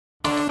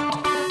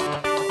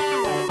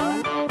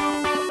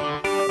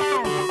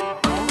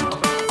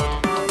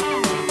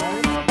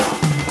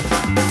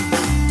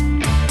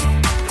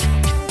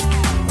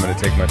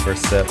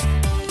first sip.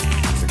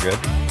 Is it good?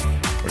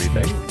 What do you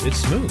think? It's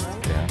smooth.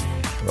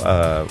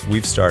 Yeah.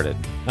 We've started.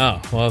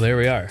 Oh, well, there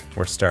we are.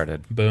 We're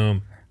started.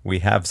 Boom. We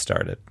have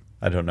started.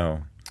 I don't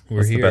know.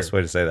 We're here. The best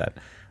way to say that?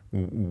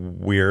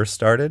 We're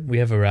started? We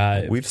have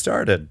arrived. We've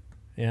started.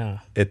 Yeah.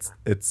 It's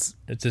just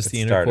the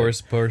started.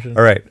 intercourse portion.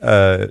 All right.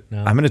 No.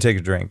 I'm going to take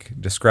a drink.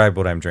 Describe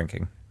what I'm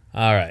drinking.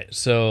 All right.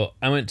 So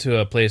I went to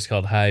a place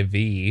called High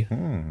V,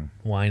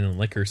 wine and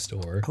liquor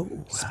store. Oh.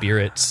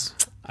 Spirits.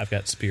 I've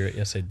got spirit.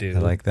 Yes, I do. I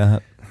like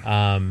that.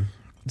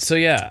 So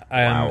yeah,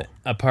 I'm Wow.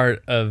 a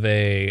part of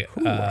a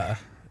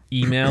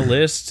email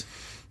list,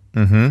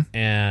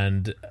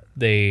 and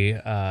they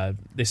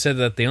said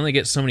that they only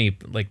get so many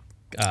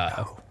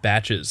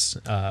batches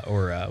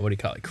or what do you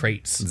call it,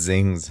 crates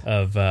Zings.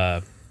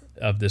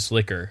 of this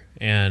liquor,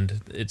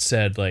 and it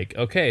said like,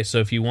 okay, so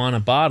if you want a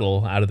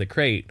bottle out of the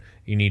crate,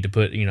 you need to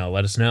put,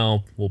 let us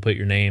know. We'll put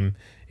your name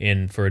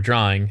in for a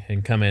drawing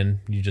and come in.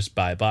 You just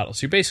buy a bottle.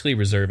 So you're basically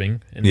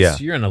reserving, and Yeah.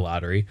 you're in a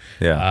lottery.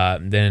 Yeah.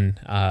 Then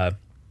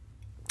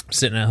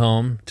sitting at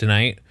home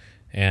tonight,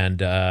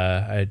 and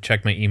I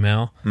checked my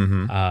email,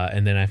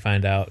 and then I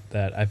find out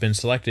that I've been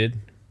selected.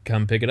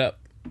 Come pick it up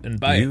and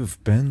buy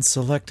You've been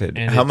selected.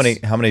 And How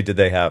it's- many did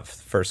they have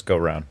first go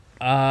round?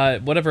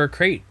 it. Whatever a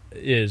crate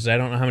is, I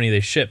don't know how many they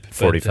ship. But,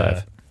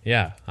 45.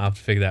 Yeah, I'll have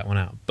to figure that one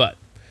out. But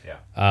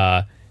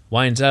Yeah.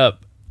 winds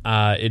up,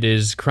 it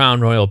is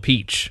Crown Royal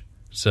Peach.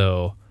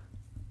 So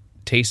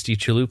tasty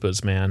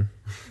chalupas, man.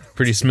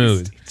 Pretty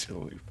smooth.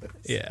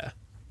 Yeah.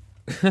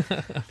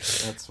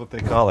 That's what they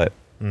call it.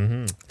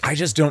 I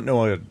just don't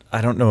know.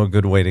 I don't know a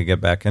good way to get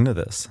back into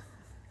this.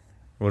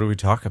 What do we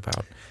talk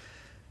about?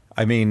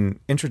 I mean,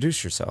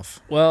 introduce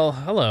yourself. Well,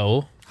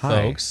 hello, Hi.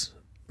 folks.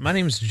 My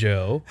name's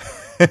Joe.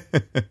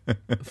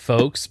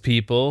 Folks,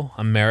 people,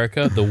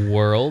 America, the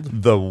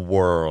world. The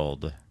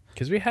world.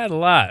 Because we had a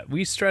lot.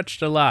 We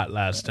stretched a lot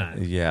last time.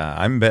 Yeah,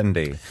 I'm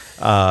Bendy.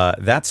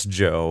 That's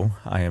Joe.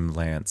 I am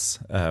Lance.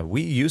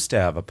 We used to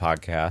have a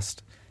podcast,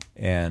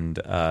 and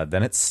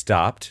then it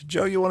stopped.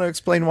 Joe, you want to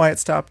explain why it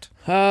stopped?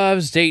 I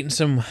was dating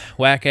some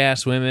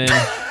whack-ass women,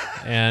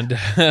 and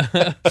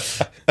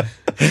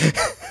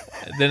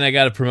then I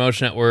got a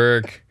promotion at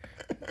work.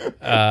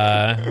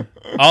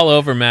 All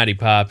over Maddie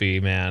Poppy,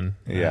 man.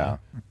 Yeah.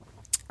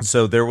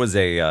 So there was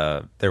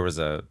a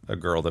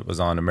girl that was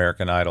on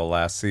American Idol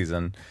last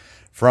season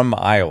from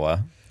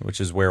Iowa, which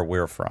is where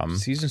we're from.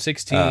 Season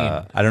 16.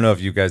 I don't know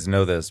if you guys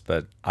know this,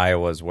 but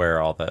Iowa is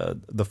where all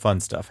the fun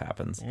stuff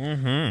happens.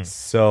 Mm-hmm.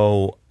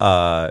 So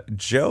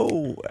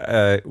Joe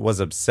was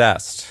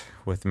obsessed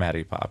with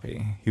Maddie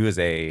Poppy. He was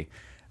a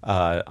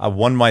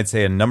one might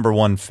say a number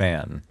one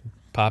fan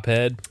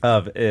Pophead?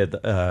 of it.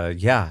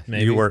 Yeah,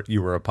 Maybe.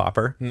 you were a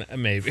popper.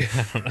 Maybe.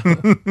 I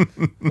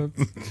don't know.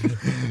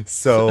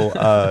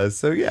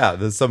 So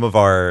yeah, some of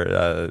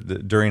our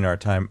during our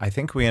time, I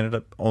think we ended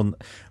up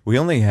we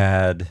only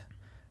had,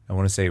 I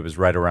want to say it was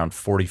right around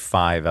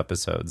 45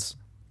 episodes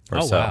or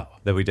Oh, so wow.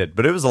 that we did,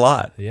 but it was a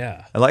lot.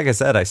 Yeah. And like I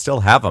said, I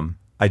still have them.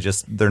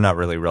 They're not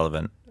really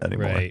relevant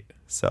anymore. Right.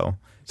 So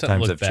Something to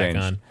times look have back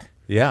changed. on.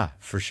 Yeah,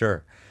 for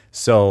sure.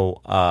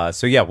 So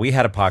yeah, we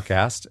had a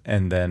podcast,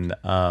 and then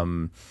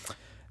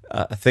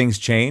things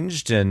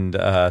changed, and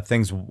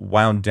things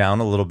wound down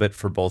a little bit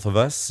for both of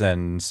us,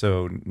 and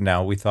so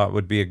now we thought it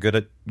would be a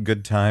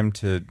good time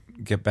to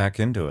get back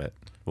into it.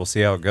 We'll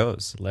see how it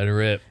goes. Let her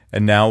rip.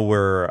 And now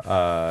we're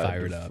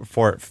Fired up.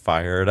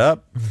 Fired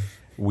up.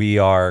 We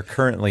are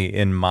currently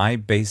in my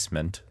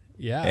basement.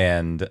 Yeah.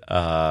 And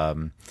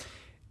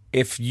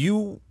if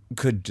you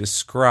could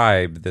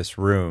describe this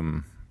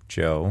room,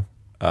 Joe,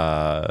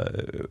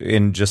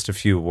 in just a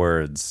few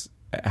words,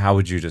 how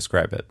would you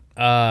describe it?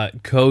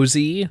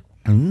 Cozy.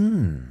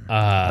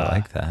 I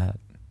like that.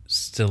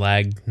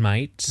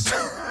 Stalagmites.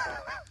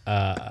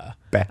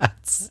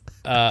 Bats.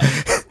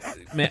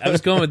 Man, I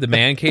was going with the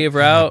man cave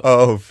route,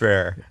 Oh,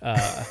 fair.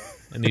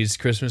 and these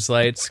Christmas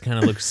lights kind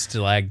of look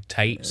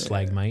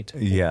stalagmite.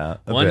 Yeah.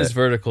 a One bit. is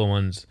vertical,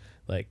 one's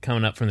like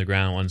coming up from the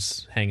ground,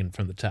 one's hanging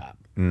from the top.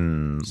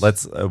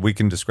 Let's. We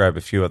can describe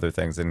a few other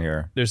things in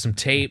here. There's some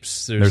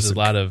tapes. There's a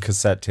lot of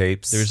cassette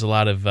tapes. there's a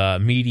lot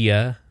of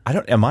media. I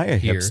don't. Am I a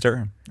here.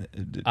 hipster?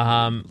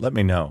 Let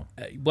me know.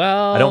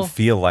 Well, I don't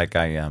feel like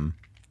I am,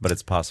 but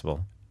it's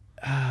possible.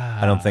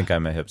 I don't think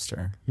I'm a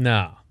hipster.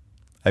 No,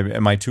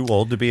 Am I too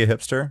old to be a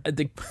hipster? I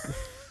think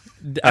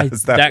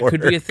does that that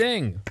could be a work?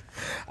 thing.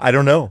 I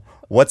don't know.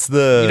 What's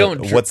You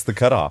don't what's the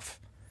cutoff?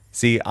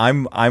 See,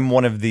 I'm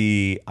one of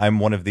the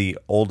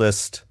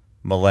oldest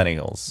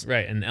millennials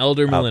Right, an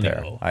elder out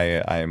there. millennial.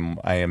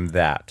 I am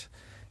that.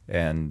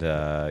 And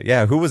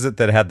yeah, who was it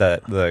that had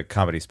the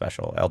comedy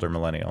special, Elder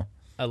Millennial?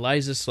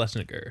 Eliza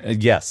Schlesinger.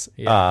 Yes.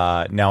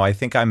 Yeah. Now I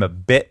think I'm a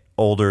bit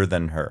older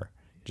than her,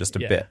 just a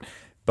Yeah. bit.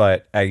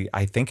 But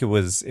I think it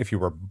was if you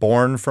were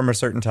born from a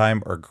certain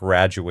time or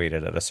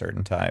graduated at a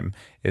certain time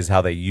is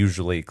how they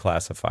usually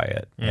classify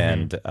it.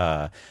 And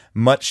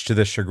much to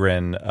the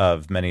chagrin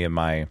of many of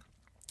my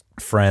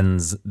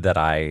friends that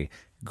I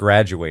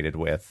graduated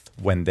with,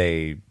 when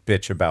they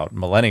bitch about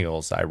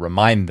millennials, I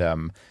remind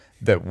them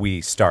that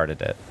we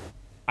started it.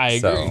 I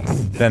agree.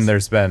 Then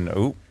there's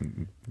been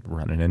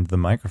running into the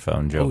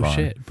microphone, Joe Oh Vaughn.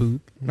 shit, boop.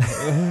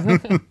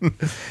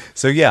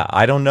 So yeah,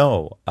 I don't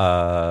know.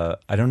 I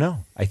don't know.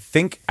 I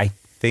think I'm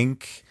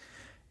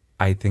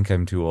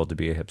too old to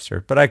be a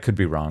hipster, but I could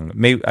be wrong.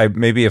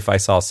 Maybe if I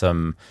saw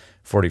some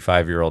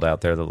 45-year-old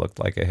out there that looked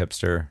like a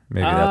hipster,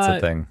 maybe that's a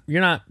thing.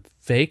 You're not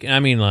fake. I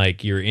mean,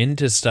 like, you're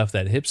into stuff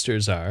that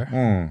hipsters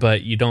are,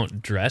 but you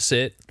don't dress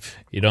it.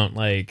 You don't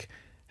like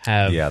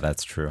have Yeah,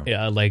 that's true.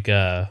 like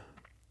a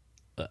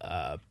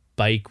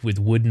bike with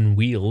wooden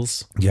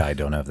wheels Yeah, I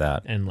don't have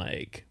that. and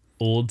like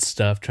old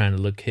stuff trying to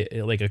look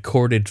like a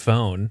corded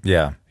phone.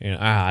 Yeah. You know,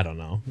 I don't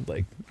know.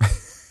 Like,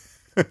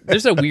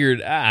 there's a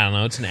weird. I don't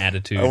know. It's an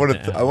attitude. I want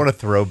to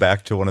throw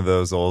back to one of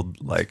those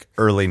old like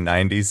early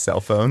 90s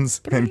cell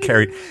phones and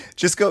carry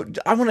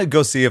I want to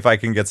go see if I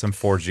can get some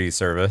 4G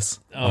service.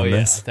 Oh on yeah,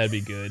 this. that'd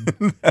be good.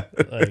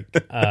 Like,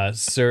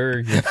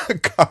 sir, A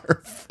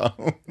car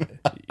phone.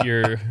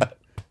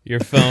 your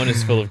phone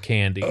is full of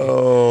candy.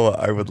 Oh,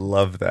 I would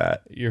love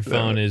that. Your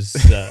phone is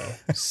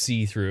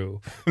see-through.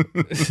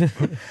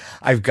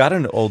 I've got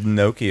an old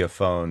Nokia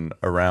phone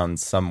around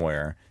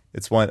somewhere.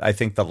 It's one, I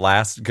think the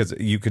last, because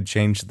you could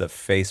change the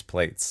face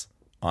plates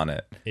on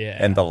it. Yeah.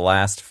 And the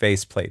last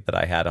faceplate that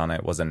I had on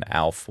it was an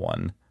Alf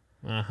one.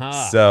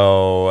 Uh-huh.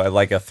 So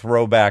like a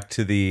throwback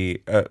to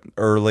the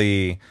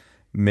early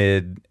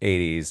mid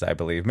 80s, I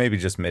believe, maybe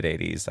just mid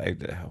 80s.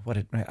 What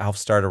did Alf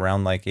start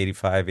around like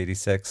 85,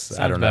 86?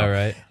 I don't know. about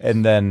right.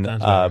 And then,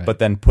 about right. but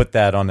then put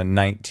that on a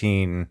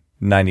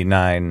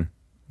 1999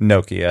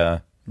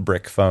 Nokia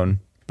brick phone.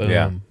 Boom.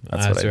 Yeah,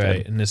 that's what I right.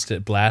 did. And it's a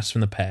blast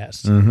from the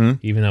past,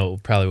 even though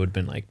it probably would have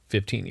been like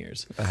 15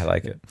 years I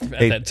like it.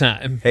 at that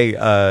time. Hey,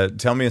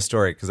 tell me a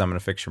story because I'm going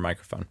to fix your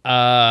microphone.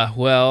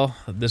 Well,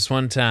 this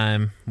one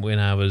time when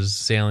I was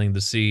sailing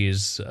the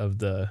seas of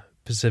the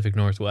Pacific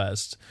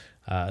Northwest,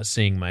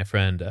 seeing my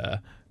friend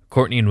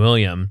Courtney and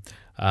William,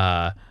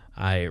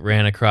 I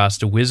ran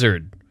across a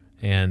wizard,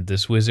 and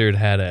this wizard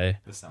had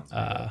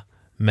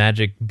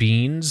magic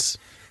beans,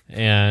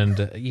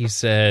 and he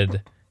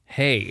said,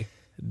 "Hey,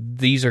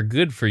 these are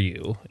good for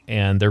you,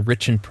 and they're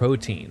rich in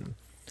protein."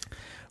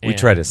 We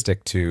try to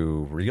stick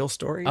to real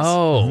stories.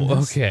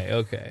 Oh,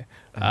 okay.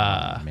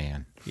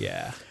 Man.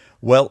 Yeah.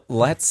 Well,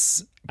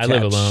 let's. I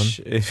live alone.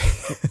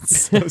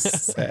 It's so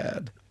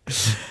sad.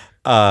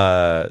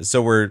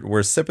 So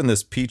we're sipping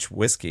this peach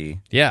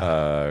whiskey.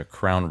 Yeah.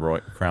 Crown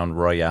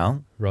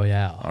Royale.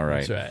 Royale. All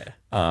right. That's right.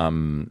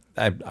 I'm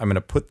going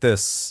to put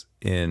this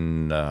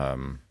in.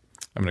 I'm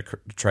going to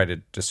try to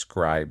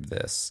describe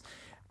this.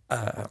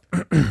 I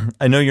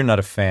know you're not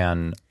a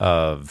fan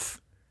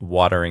of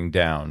watering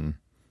down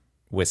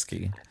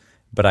whiskey,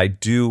 but I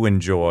do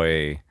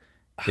enjoy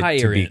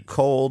it to be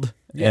cold.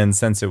 Yeah. And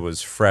since it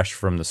was fresh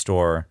from the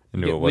store, I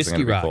knew it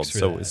wasn't going to be cold.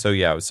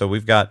 So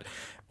we've got.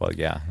 Well,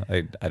 yeah,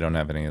 I don't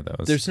have any of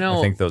those.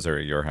 I think those are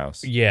at your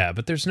house. Yeah,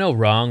 but there's no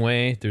wrong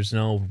way. There's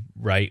no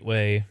right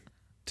way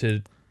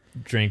to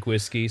drink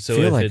whiskey. So I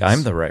feel like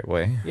I'm the right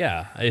way.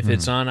 Yeah, if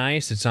it's on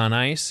ice, it's on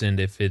ice, and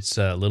if it's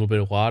a little bit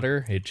of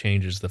water, it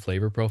changes the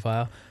flavor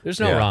profile. There's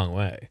no wrong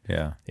way.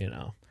 Yeah,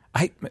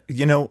 I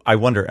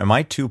wonder, am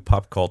I too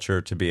pop culture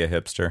to be a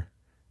hipster?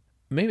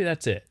 Maybe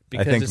that's it.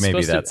 I think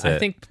maybe that's it. I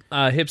think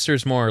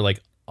hipster's more like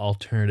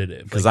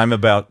alternative, because I'm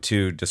about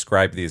to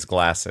describe these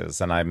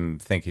glasses, and I'm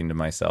thinking to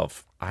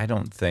myself, I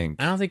don't think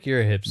you're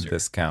a hipster.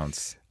 This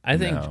counts. I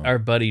think our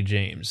buddy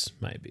James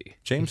might be.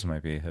 James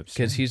might be a hipster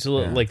because he's a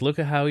little like, look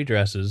at how he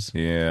dresses.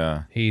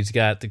 Yeah, he's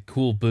got the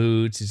cool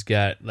boots. He's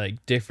got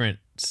like different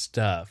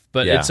stuff,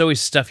 but it's always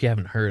stuff you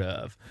haven't heard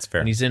of. It's fair.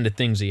 And he's into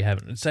things that you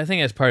haven't. So I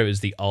think that's part of it is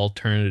the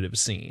alternative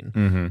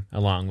scene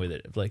along with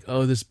it. Like,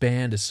 oh, this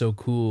band is so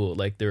cool.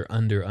 Like they're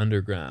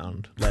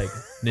underground, like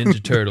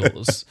Ninja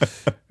Turtles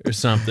or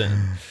something.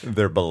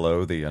 They're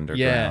below the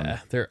underground. Yeah,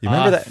 they're. You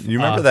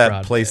remember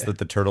that place that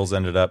the Turtles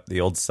ended up? The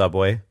old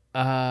Subway.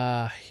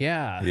 Yeah.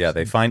 Yeah,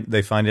 they find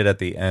it at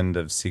the end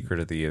of Secret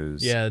of the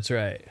Ooze. Yeah, that's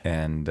right.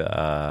 And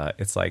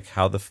it's like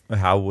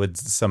how would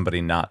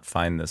somebody not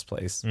find this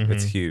place?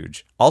 It's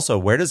huge. Also,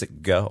 where does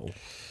it go?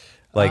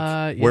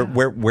 Like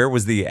where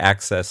was the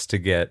access to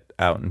get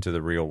out into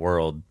the real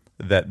world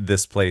that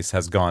this place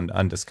has gone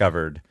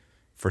undiscovered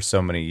for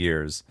so many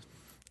years?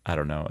 I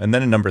don't know. And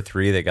then in number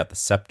 3, they got the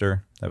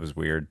scepter. That was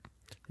weird.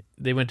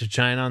 They went to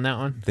China on that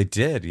one? They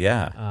did,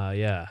 yeah.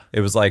 Yeah.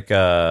 It was like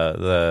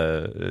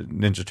the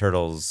Ninja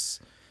Turtles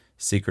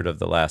Secret of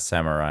the Last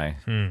Samurai.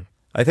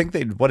 I think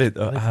I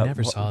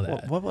never saw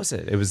that. What was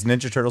it? It was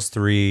Ninja Turtles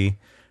 3.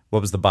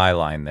 What was the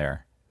byline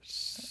there?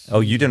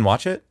 Oh, you didn't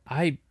watch it?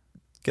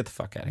 Get the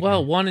fuck out of here.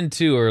 Well, 1 and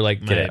 2 are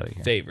like my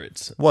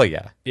favorites. Well,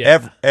 yeah.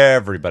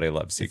 Everybody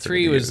loves Secret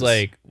 3 of the was Ooze.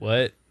 like,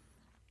 what?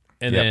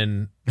 And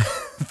then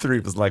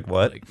 3 was like,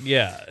 what? Like,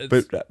 yeah.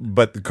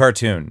 But the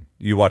cartoon,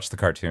 you watched the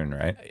cartoon,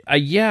 right?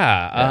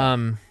 Yeah.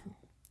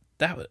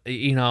 That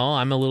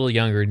I'm a little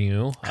younger than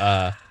you,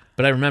 but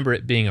I remember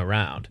it being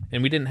around,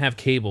 and we didn't have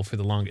cable for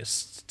the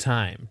longest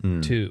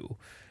time too.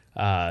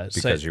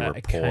 Because you were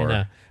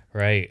poor.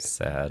 Right.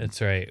 Sad.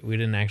 That's right. We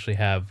didn't actually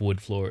have wood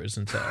floors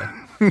until.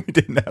 We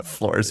didn't have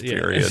floors,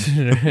 period.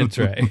 That's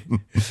right.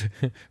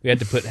 We had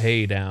to put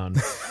hay down.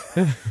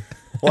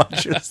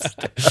 Watch your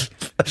step.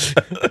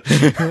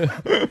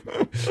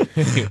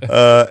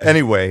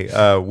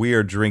 Anyway, we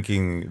are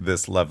drinking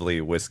this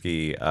lovely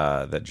whiskey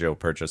that Joe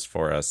purchased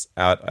for us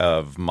out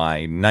of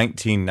my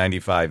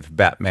 1995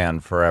 Batman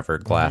Forever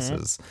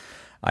glasses.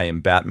 I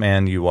am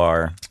Batman. You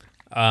are...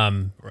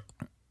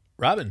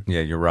 Robin. Yeah,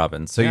 you're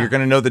Robin. So you're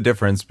going to know the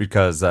difference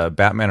because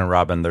Batman and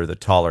Robin, they're the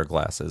taller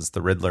glasses.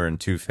 The Riddler and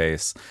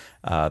Two-Face,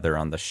 they're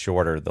on the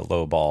shorter, the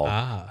low ball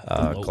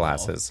the low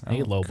glasses. ball.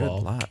 Hey, low good ball.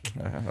 luck.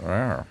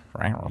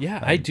 Yeah,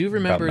 I do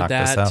remember knocked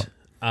us that.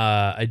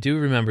 I do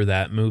remember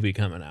that movie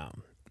coming out.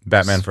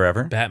 Batman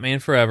Forever? Batman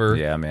Forever.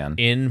 Yeah, man.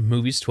 In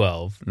Movies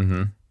 12.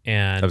 Mm-hmm.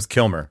 And that was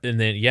Kilmer. And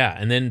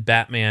then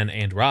Batman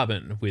and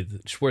Robin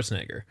with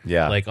Schwarzenegger.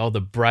 Yeah. Like all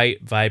the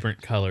bright,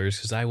 vibrant colors,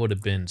 because I would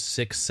have been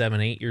 6, 7,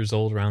 8 years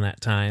old around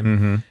that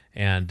time.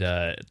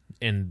 Mm-hmm.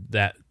 And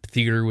that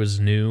theater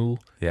was new.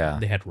 Yeah.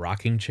 They had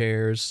rocking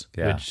chairs,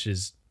 which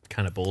is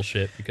kind of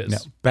bullshit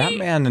because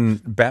Batman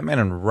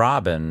and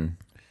Robin,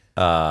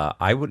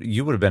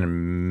 you would have been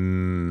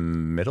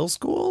in middle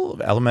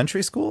school,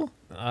 elementary school?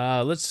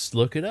 Let's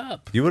look it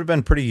up. You would have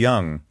been pretty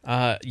young.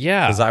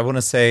 Yeah. Because I want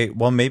to say,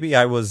 well, maybe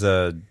I was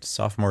a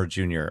sophomore,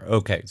 junior.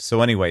 Okay.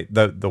 So anyway,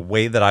 the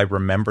way that I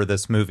remember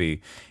this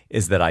movie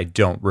is that I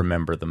don't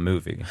remember the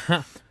movie.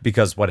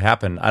 Because what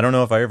happened, I don't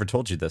know if I ever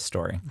told you this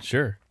story.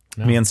 Sure.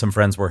 No. Me and some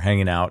friends were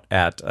hanging out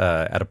at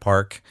a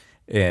park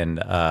in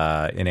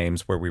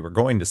Ames where we were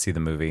going to see the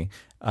movie.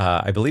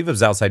 I believe it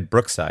was outside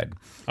Brookside.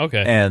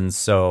 Okay. And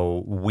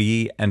so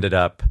we ended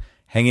up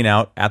hanging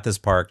out at this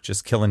park,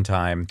 just killing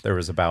time. There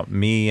was about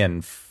me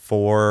and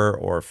 4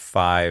 or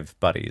 5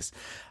 buddies.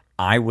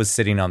 I was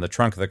sitting on the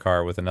trunk of the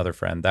car with another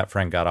friend. That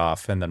friend got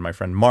off, and then my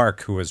friend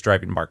Mark, who was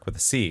driving, Mark with a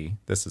C.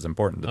 This is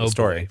important to the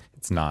story. Boy.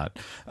 It's not.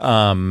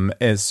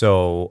 And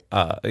so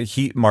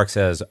Mark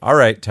says, "All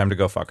right, time to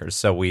go, fuckers."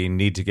 So we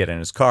need to get in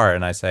his car,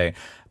 and I say,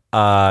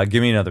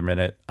 "Give me another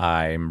minute.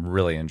 I'm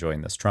really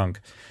enjoying this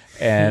trunk."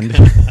 And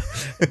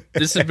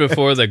this is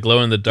before the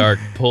glow-in-the-dark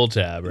pull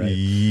tab, right?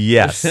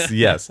 Yes.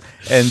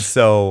 And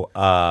so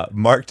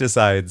Mark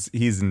decides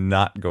he's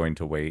not going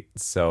to wait.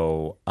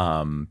 So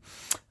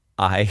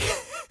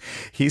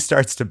he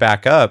starts to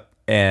back up,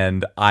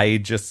 and he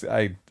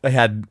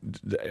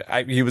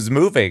was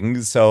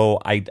moving, so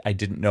I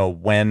didn't know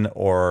when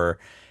or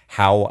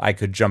how I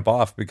could jump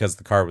off because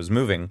the car was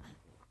moving.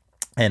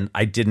 And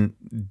I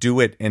didn't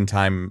do it in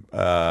time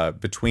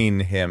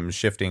between him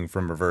shifting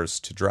from reverse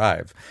to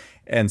drive.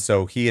 And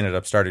so he ended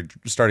up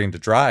starting to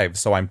drive.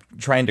 So I'm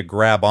trying to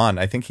grab on.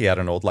 I think he had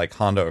an old like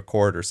Honda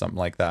Accord or something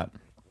like that.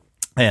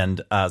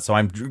 And so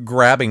I'm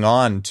grabbing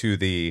on to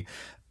the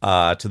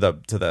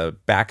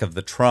back of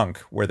the trunk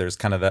where there's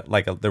kind of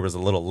that there was a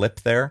little lip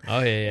there. Oh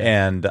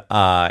yeah.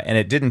 And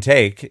it didn't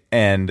take.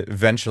 And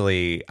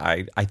eventually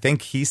I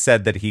think he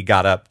said that he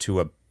got up to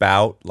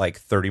about like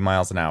 30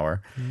 miles an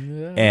hour,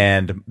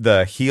 and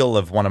the heel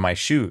of one of my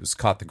shoes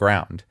caught the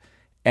ground,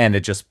 and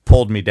it just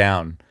pulled me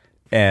down,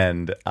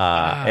 and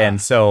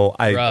so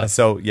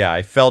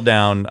I fell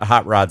down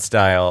hot rod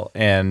style,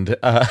 and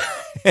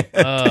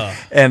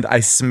and I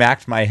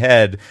smacked my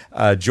head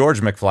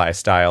George McFly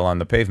style on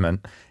the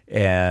pavement,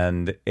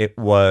 and it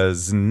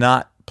was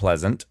not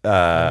pleasant.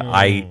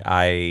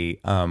 I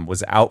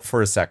was out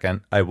for a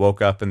second. I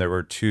woke up and there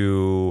were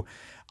 2.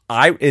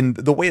 In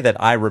the way that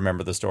I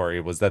remember the story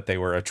was that they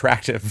were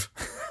attractive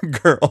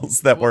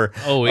girls that were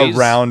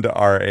around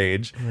our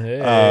age,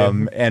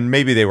 and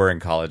maybe they were in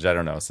college. I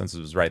don't know, since it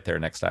was right there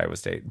next to Iowa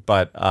State.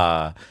 But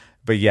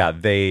yeah,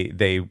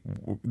 they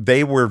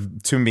were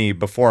to me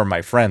before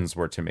my friends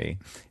were to me,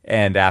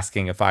 and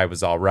asking if I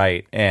was all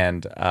right.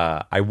 And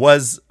I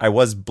was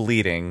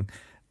bleeding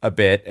a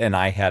bit, and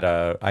I had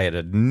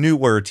a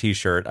newer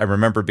T-shirt. I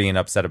remember being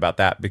upset about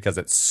that because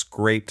it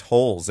scraped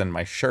holes in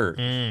my shirt.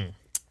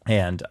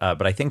 And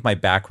but I think my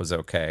back was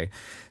okay.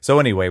 So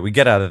anyway, we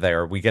get out of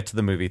there. We get to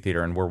the movie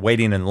theater, and we're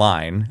waiting in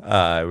line.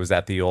 It was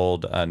at the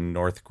old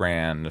North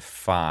Grand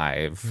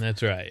 5.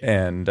 That's right.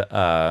 And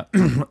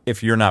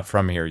if you're not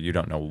from here, you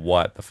don't know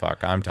what the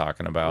fuck I'm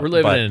talking about. We're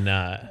living in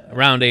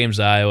around Ames,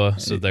 Iowa.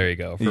 So there you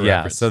go. For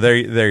reference. So there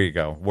you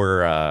go.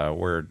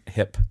 We're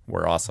hip.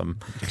 We're awesome.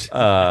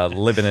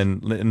 Living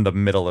in the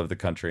middle of the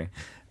country.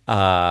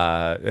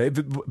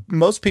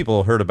 Most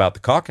people heard about the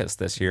caucus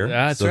this year.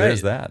 That's right.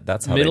 There's that.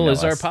 That's how middle they know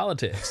is us. our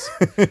politics.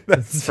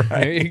 That's right.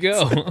 There you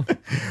go.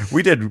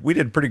 We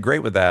did pretty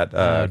great with that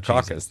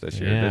caucus this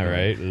year. Yeah, didn't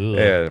right. We?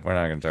 Yeah, we're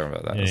not going to talk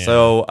about that.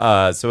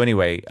 Yeah. So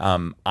anyway,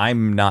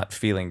 I'm not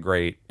feeling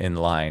great in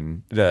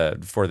line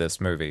for this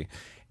movie,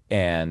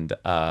 and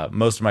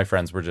most of my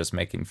friends were just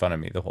making fun of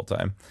me the whole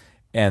time.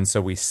 And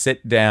so we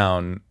sit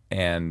down,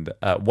 and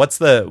what's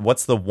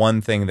the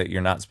one thing that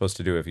you're not supposed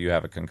to do if you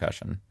have a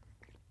concussion?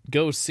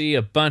 Go see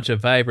a bunch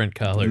of vibrant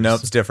colors.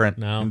 Nope, it's different.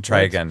 No.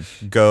 Try again.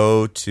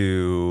 Go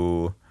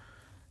to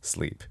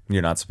sleep.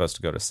 You're not supposed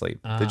to go to sleep.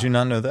 Did you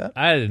not know that?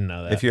 I didn't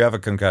know that. If you have a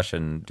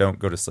concussion, don't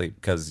go to sleep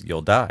because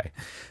you'll die.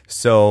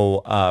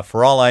 So,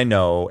 for all I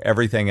know,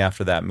 everything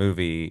after that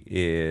movie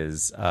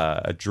is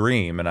a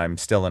dream, and I'm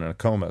still in a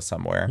coma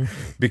somewhere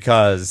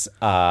because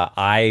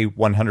I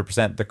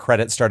 100% the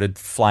credits started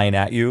flying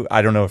at you.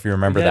 I don't know if you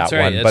remember That's that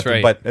right, one, that's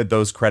right. but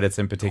those credits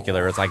in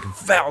particular, it's like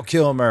Val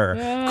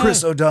Kilmer,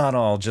 Chris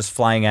O'Donnell, just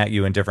flying at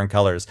you in different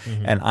colors,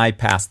 and I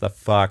passed the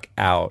fuck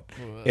out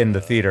in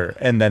the theater,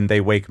 and then they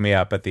wake me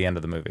up at the end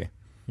of the movie.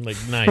 Like,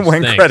 nice.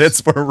 When thanks.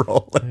 credits were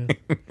rolling.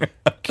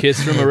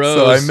 Kiss from a Rose.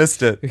 So I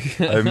missed it.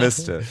 I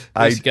missed it.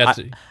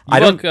 You I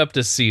don't. woke up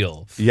to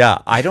Seal. Yeah,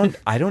 I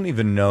don't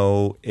even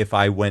know if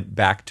I went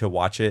back to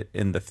watch it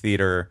in the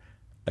theater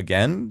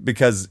again,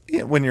 because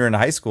when you're in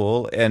high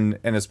school and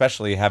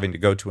especially having to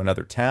go to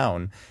another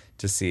town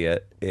to see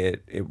it,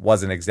 it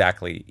wasn't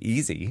exactly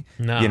easy.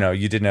 No. You know,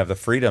 you didn't have the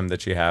freedom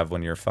that you have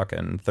when you're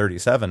fucking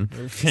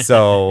 37.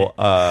 So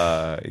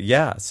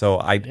so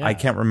I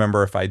can't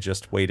remember if I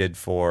just waited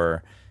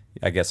for,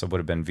 I guess it would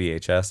have been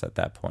VHS at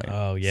that point.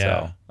 Oh yeah,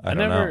 So, I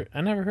don't know.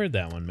 I never heard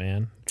that one,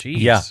 man. Jeez.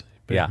 Yeah,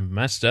 Been yeah.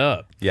 messed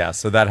up. Yeah,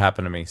 so that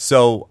happened to me.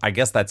 So I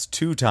guess that's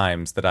 2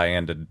 times that I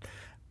ended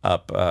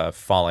up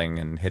falling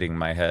and hitting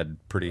my head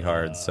pretty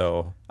hard.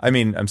 So, I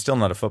mean, I'm still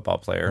not a football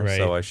player, Right.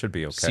 so I should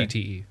be okay.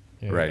 CTE.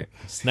 Yeah, Right.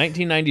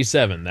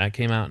 1997. That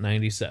came out in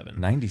 97.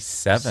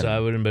 97. So I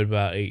would have been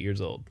about 8 years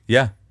old.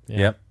 Yeah.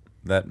 Yep.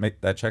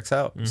 That checks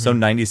out. So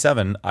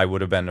 97, I would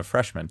have been a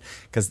freshman,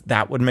 because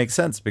that would make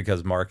sense,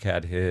 because Mark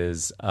had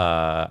his,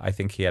 I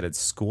think he had his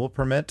school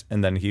permit,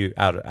 and then he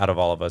out of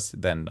all of us,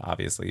 then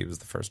obviously he was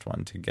the first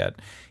one to get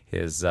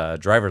his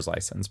driver's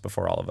license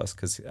before all of us,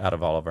 because out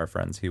of all of our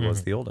friends, he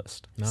was the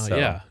oldest. Oh So,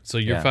 yeah. So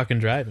you're yeah. fucking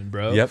driving,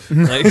 bro. Yep.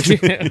 Like,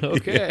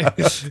 okay.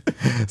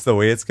 It's the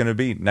way it's going to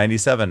be.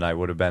 97, I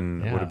would have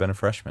been Yeah. a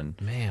freshman.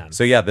 Man.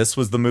 So yeah, this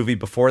was the movie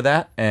before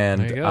that, There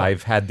and you go.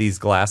 I've had these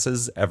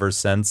glasses ever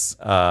since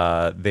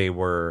they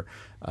were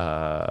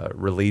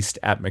released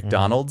at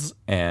McDonald's,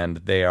 and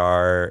they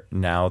are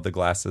now the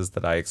glasses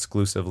that I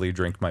exclusively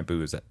drink my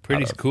booze at.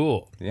 Pretty out of.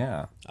 cool.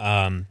 Yeah.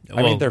 I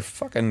I mean, they're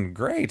fucking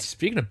great.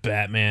 speaking of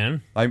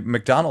Batman,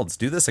 McDonald's,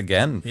 do this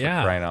again, for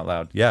Yeah. crying out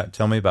loud. Yeah,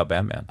 tell me about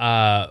Batman.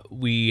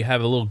 we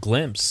have a little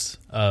glimpse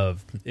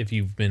of, if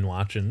you've been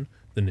watching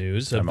the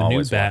news, of I'm the new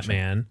always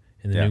Batman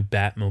and the Yeah. new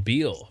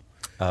Batmobile.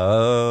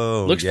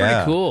 Oh, Looks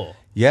yeah. pretty cool.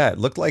 Yeah, it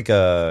looked like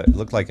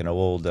an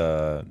old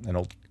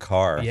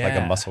car, like a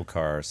Yeah. muscle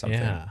car or something.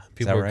 Yeah, Is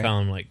people that were right?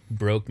 calling him like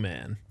broke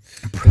man.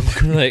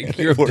 Like,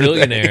 you're a Were they?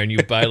 billionaire and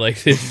you buy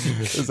like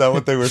this. Is that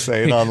what they were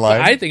saying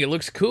online? I think it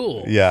looks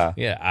cool. Yeah.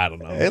 Yeah, I don't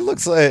know. It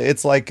looks like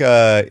it's like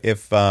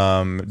if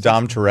Dom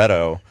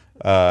Toretto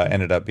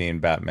ended up being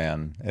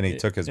Batman, and he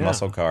took his Yeah.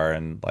 muscle car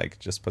and like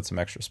just put some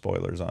extra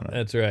spoilers on it.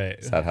 That's right.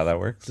 Is that how that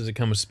works? Does it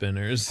come with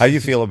spinners? How do you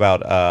feel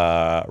about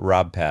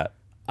Rob Pat?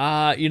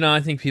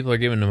 I think people are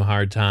giving him a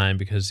hard time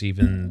because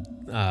even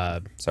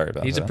Sorry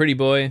about he's that. a pretty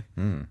boy.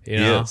 He You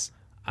know? is.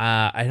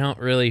 I don't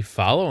really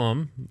follow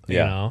him. You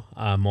Yeah.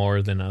 know,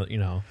 more than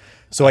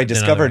So I than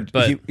discovered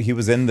other- he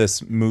was in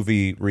this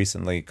movie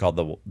recently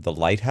called the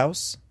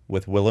Lighthouse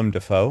with Willem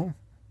Dafoe.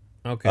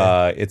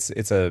 Okay. It's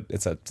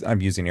a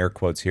I'm using air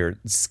quotes here,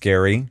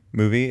 scary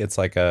movie. It's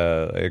like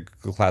a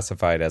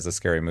classified as a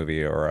scary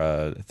movie or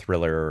a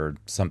thriller or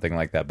something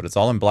like that, but it's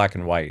all in black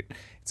and white.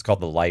 It's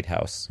called The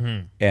Lighthouse.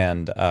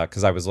 And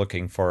because I was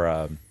looking for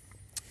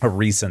a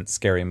recent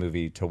scary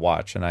movie to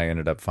watch, and I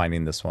ended up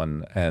finding this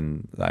one,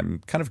 and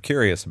I'm kind of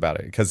curious about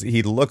it because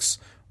he looks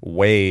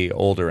way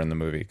older in the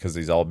movie because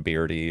he's all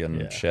beardy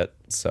and Yeah. shit.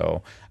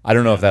 So I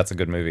don't know if that's a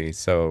good movie.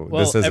 So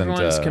well, this isn't.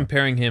 everyone's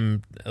comparing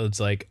him. It's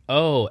like,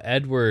 oh,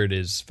 Edward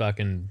is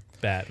fucking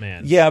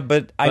Batman. Yeah,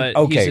 but But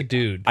okay. he's a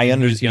dude. I He's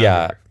understand.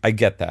 younger. Yeah, I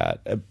get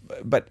that.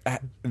 But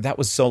that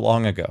was so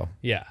long ago.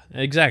 Yeah,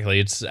 exactly.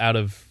 It's out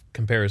of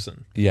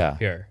comparison Yeah.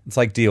 here. It's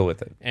like, deal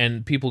with it.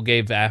 And people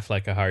gave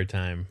Affleck a hard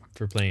time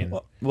for playing.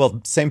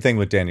 Well, same thing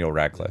with Daniel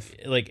Radcliffe.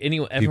 Like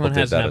everyone did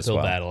has an that as uphill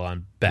well. battle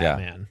on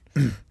Batman.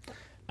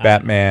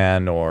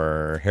 Batman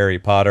or Harry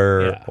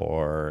Potter Yeah.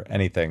 or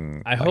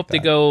anything. I like hope they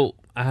that. go.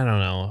 I don't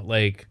know.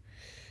 Like,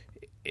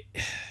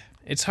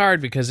 it's hard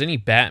because any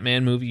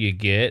Batman movie you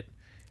get,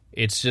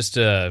 it's just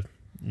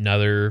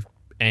another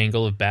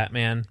angle of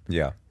Batman.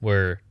 Yeah.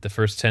 Where the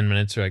first 10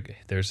 minutes are like,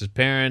 there's his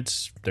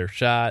parents, they're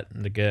shot,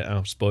 and they get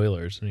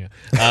spoilers. Yeah.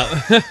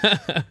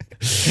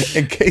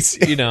 In case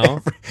You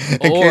know,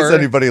 in or- case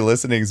anybody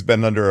listening has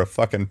been under a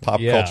fucking pop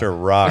Yeah. culture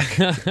rock,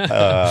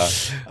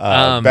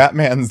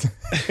 Batman's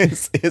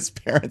his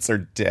parents are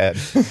dead.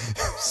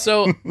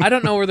 So I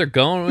don't know where they're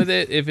going with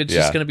it. If it's Yeah.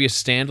 just going to be a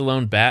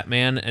standalone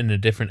Batman and a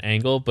different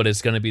angle, but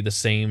it's going to be the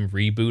same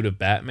reboot of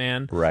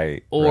Batman,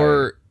 Right.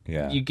 or right.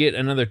 Yeah. you get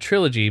another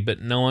trilogy,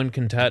 but no one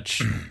can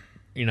touch,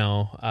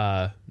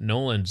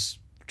 Nolan's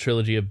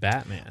trilogy of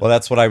Batman. Well,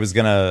 that's what I was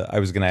gonna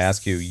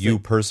ask you. You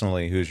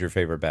personally, who's your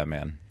favorite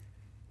Batman?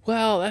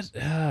 Well, that's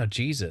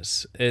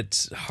Jesus,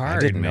 it's hard, I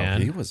didn't man.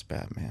 know he was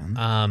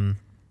Batman.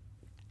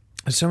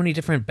 There's so many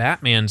different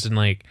Batmans, and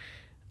like,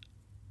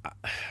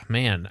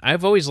 man,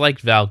 I've always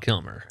liked Val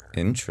Kilmer,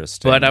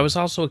 Interesting. but I was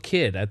also a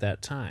kid at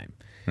that time.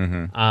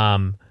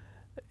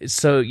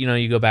 So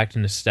you go back to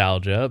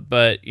nostalgia,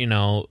 but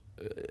Who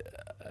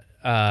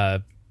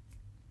are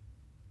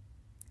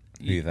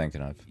you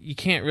thinking of? you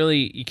can't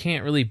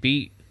really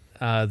beat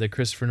the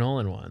Christopher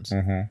Nolan ones.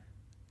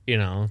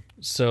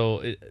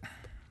 So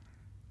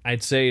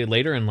I'd say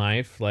later in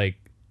life, like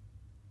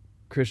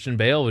Christian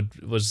Bale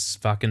was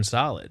fucking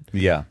solid.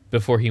 Yeah.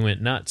 Before he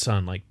went nuts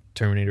on like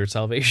Terminator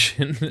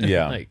Salvation.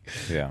 Yeah.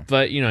 Yeah.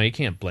 But you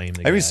can't blame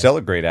the guy. He's still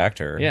a great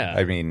actor. Yeah.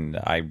 I mean,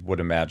 I would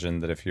imagine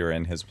that if you're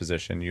in his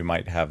position, you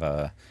might have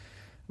a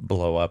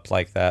blow up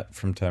like that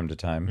from time to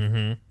time.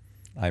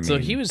 Mm-hmm. So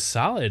he was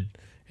solid.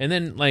 And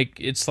then like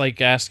it's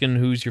like asking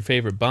who's your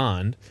favorite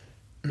Bond,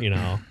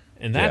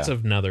 and that's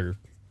another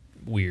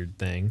weird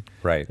thing.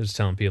 Right. I was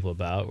telling people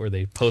about where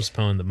they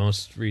postponed the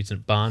most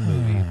recent Bond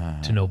movie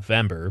to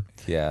November.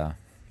 Yeah.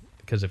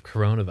 Because of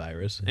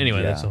coronavirus.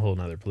 Anyway, that's a whole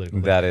nother political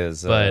thing. That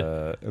is,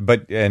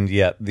 and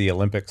yet the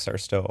Olympics are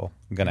still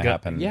going to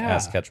happen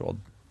as scheduled.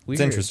 Weird.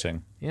 It's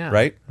interesting, Yeah.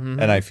 right? Mm-hmm.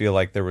 And I feel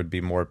like there would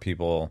be more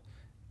people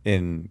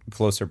in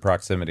closer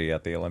proximity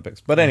at the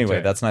Olympics. But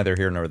anyway, that's neither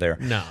here nor there.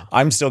 No.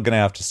 I'm still going to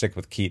have to stick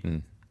with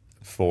Keaton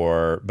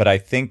but I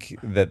think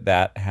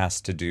that has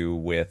to do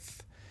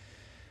with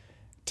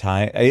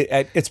time.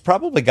 It's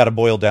probably got to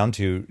boil down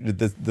to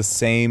the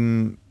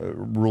same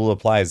rule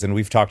applies, and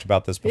we've talked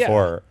about this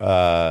before.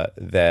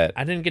 That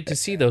I didn't get to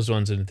see those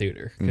ones in the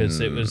theater because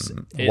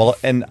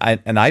and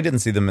I didn't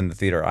see them in the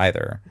theater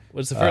either.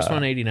 Was the first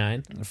one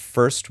 89?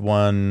 First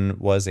one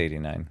was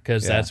 89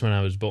 because that's when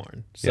I was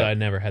born, so I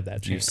never had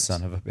that chance. You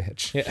son of a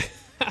bitch! Yeah.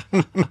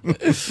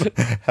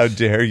 How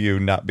dare you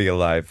not be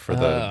alive for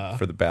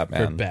the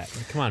Batman? For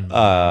Batman, come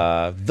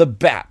on, the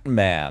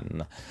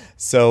Batman.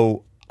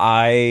 So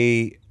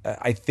I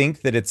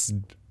think that it's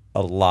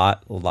a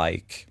lot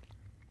like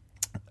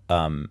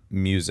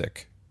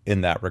music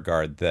in that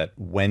regard, that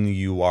when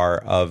you are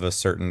of a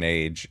certain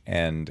age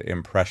and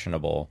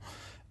impressionable,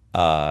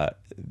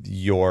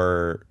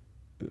 your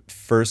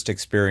first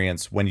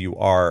experience when you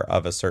are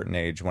of a certain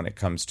age when it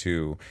comes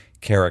to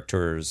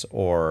characters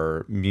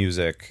or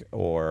music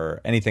or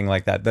anything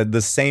like that,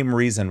 the same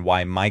reason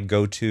why my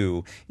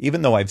go-to,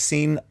 even though I've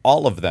seen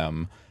all of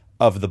them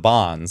of the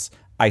Bonds,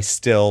 I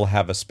still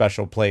have a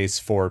special place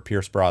for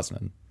Pierce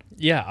Brosnan.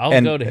 Yeah, I'll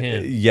go to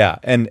him. Yeah,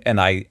 and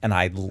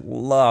I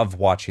love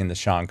watching the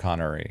Sean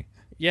Connery.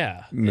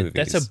 Yeah, movies.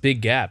 That's a big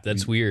gap.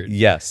 That's weird.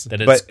 Yes,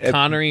 that it's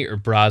Connery or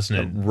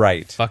Brosnan.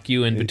 Right. Fuck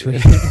you in between.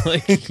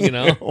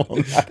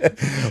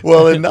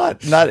 Well, and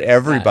not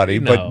everybody,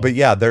 but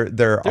yeah,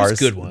 there are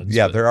good ones.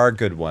 Yeah, there are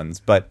good ones,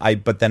 but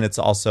then it's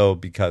also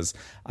because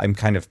I'm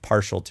kind of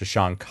partial to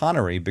Sean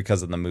Connery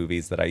because of the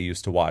movies that I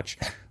used to watch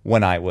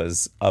when I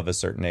was of a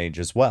certain age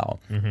as well.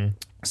 Mm-hmm.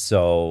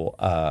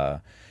 So.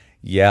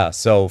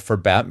 So for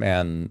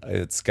Batman,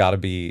 it's got to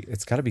be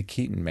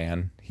Keaton,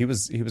 man. He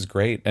was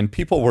great, and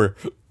people were,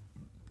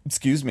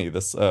 excuse me,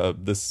 this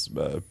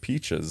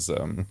peach is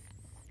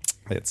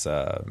it's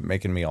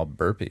making me all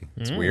burpy.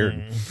 It's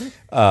weird.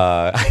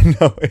 I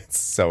know, it's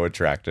so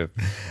attractive.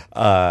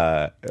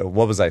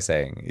 What was I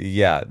saying?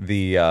 Yeah,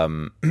 the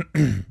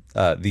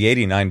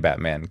 89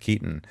 Batman,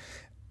 Keaton.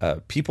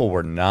 People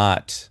were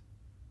not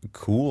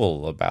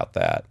cool about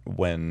that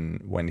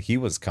when he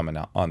was coming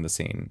out on the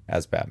scene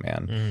as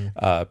Batman.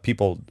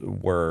 People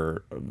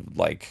were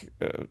like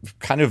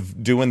kind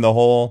of doing the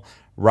whole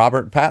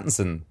Robert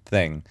Pattinson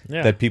thing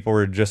that people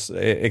were just,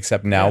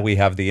 except now we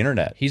have the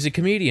internet. He's a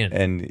comedian.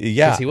 And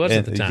he was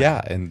at the time.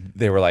 Yeah, and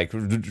they were like,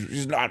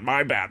 he's not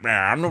my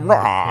Batman. Oh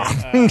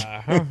gosh.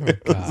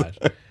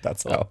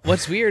 That's how.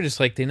 What's weird is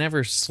like they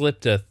never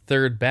slipped a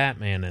third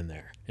Batman in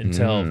there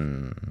until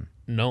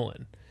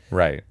Nolan.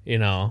 Right.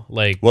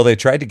 Well, they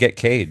tried to get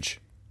Cage.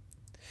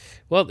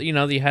 Well,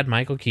 you had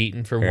Michael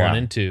Keaton for 1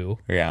 and 2.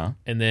 Yeah.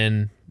 And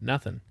then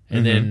nothing.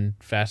 And then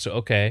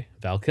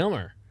Val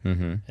Kilmer.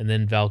 Mm-hmm. And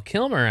then Val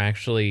Kilmer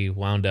actually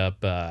wound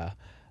up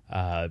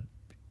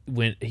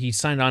when he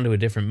signed on to a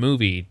different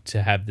movie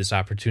to have this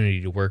opportunity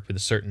to work with a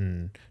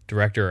certain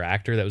director or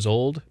actor that was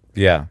old.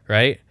 Yeah.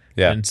 Right?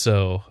 Yeah. And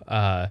so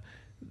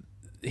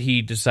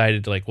he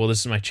decided this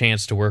is my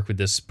chance to work with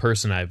this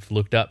person I've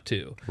looked up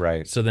to.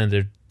 Right. So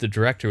then the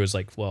director was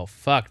like, well,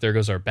 fuck, there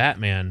goes our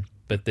Batman.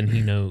 But then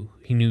he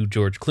knew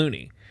George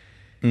Clooney.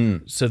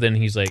 So then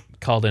he's like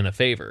called in a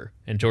favor.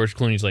 And George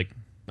Clooney's like,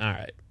 all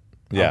right.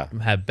 Yeah. I'll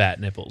have bat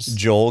nipples.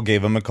 Joel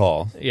gave him a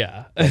call.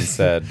 Yeah. And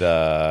said,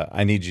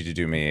 I need you to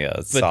do me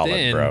a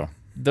solid, bro.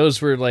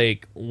 Those were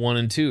like 1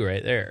 and 2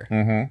 right there.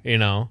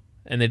 Mm-hmm.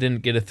 And they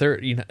didn't get a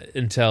third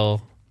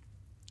until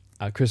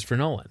Christopher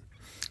Nolan.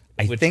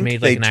 Which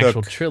made like an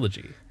actual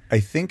trilogy. I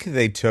think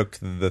they took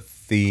the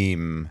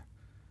theme,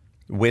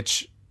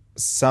 which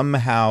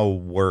somehow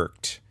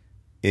worked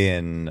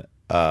in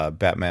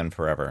Batman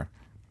Forever.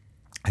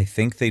 I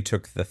think they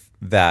took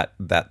that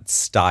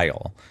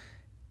style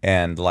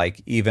and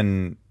like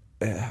even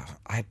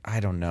I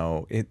don't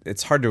know.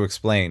 It's hard to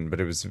explain,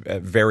 but it was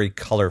very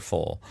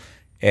colorful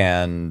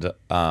and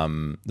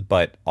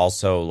but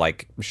also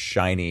like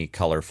shiny,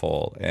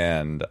 colorful,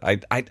 and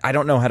I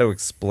don't know how to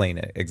explain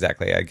it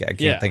exactly. I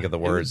can't think of the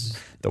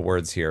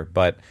words here.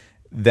 But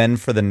then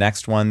for the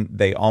next one,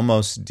 they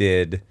almost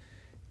did,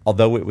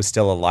 although it was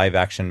still a live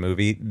action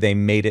movie, they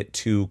made it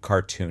too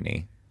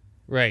cartoony.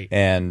 Right.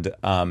 And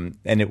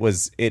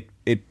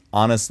it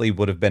honestly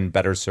would have been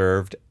better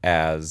served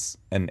as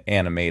an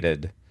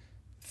animated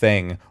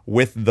thing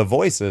with the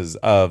voices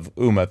of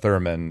Uma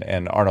Thurman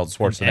and Arnold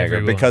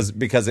Schwarzenegger,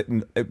 because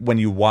when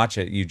you watch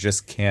it, you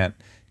just can't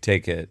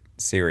take it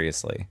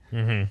seriously.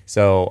 Mm-hmm.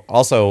 So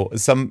also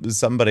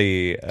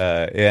anybody,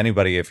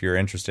 if you're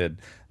interested,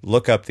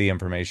 look up the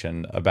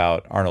information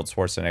about Arnold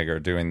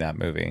Schwarzenegger doing that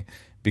movie,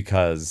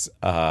 because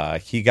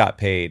he got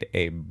paid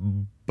a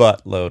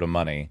buttload of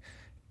money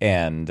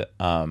and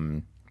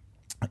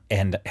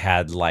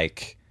had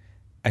like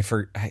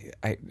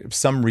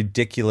some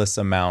ridiculous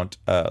amount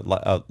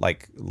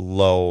like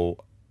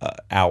low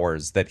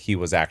hours that he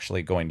was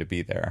actually going to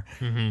be there.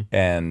 Mm-hmm.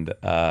 And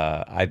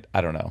I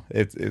don't know,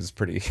 it's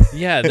pretty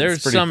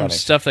there's pretty some funny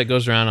stuff that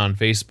goes around on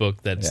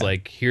Facebook that's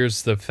like,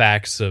 here's the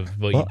facts of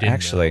what you didn't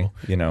actually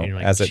know.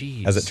 Like, as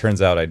Geez. it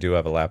turns out, I do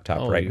have a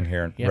laptop right in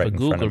here, you right have a in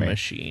Google front of me.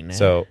 machine,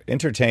 So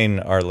entertain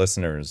our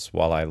listeners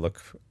while I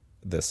look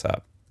this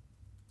up.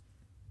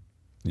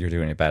 You're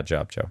doing a bad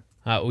job, Joe.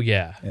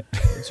 Yeah,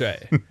 that's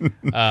right.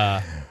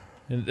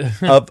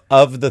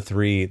 Of the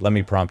three, let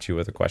me prompt you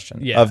with a question.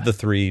 Yeah. Of the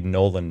three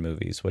Nolan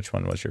movies, which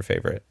one was your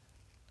favorite?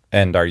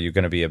 And are you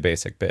going to be a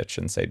basic bitch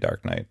and say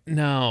Dark Knight?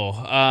 No.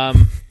 I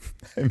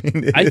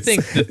mean, I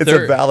think it's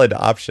a valid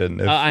option.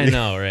 I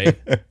know, right?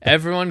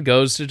 Everyone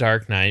goes to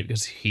Dark Knight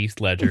because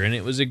Heath Ledger, and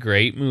it was a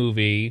great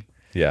movie.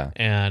 Yeah.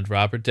 And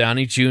Robert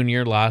Downey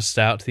Jr. lost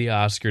out to the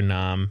Oscar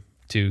nom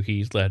to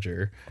Heath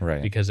Ledger,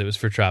 right? Because it was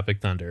for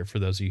Tropic Thunder. For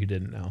those of you who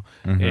didn't know,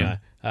 Mm-hmm.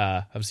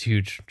 I was a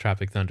huge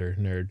Tropic Thunder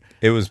nerd.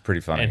 It was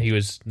pretty funny, and he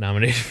was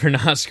nominated for an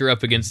Oscar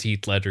up against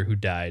Heath Ledger, who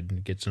died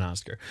and gets an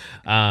Oscar.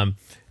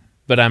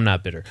 But I'm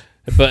not bitter.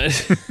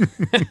 But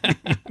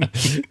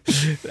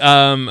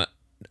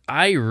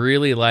I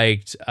really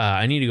liked.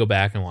 I need to go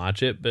back and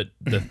watch it, but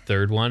the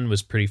third one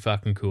was pretty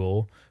fucking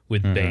cool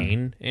with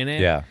Bane in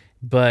it. Yeah.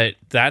 But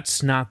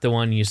that's not the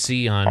one you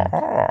see on.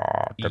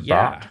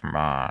 Batman.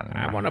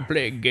 I want to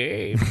play a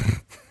game.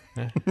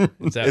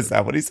 Is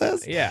that what he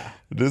says? Yeah.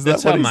 Is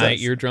that's that what how he my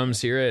says?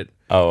 eardrums hear it.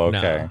 Oh,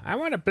 okay. No, I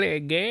want to play a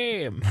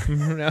game.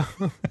 No,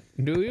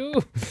 do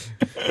you?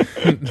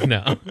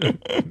 No,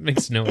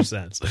 makes no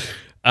sense.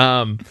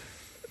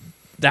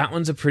 That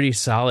one's a pretty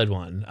solid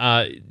one.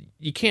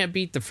 You can't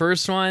beat the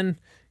first one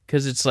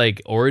because it's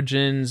like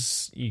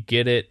Origins. You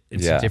get it.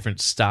 It's a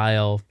different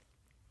style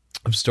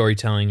of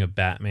storytelling of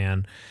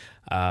Batman.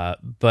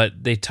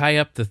 But they tie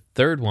up the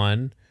third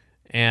one,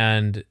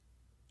 and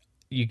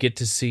you get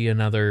to see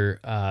another.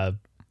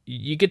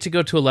 You get to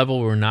go to a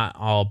level where not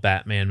all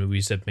Batman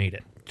movies have made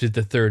it to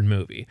the third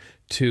movie,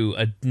 to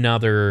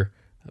another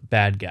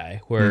bad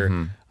guy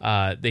where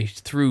they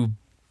threw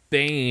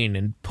Bane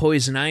and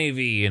Poison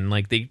Ivy and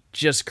like they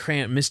just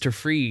cramped Mr.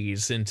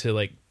 Freeze into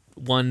like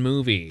one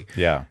movie.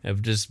 Yeah,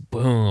 of just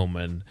boom,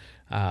 and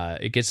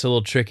it gets a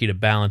little tricky to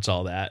balance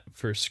all that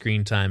for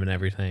screen time and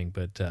everything.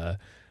 But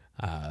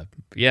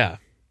yeah,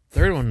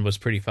 third one was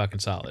pretty fucking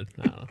solid.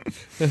 I don't know.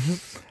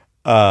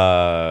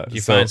 Did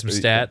you find some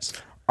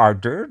stats? I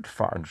did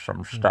find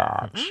some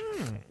stats.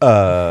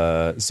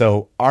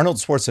 So Arnold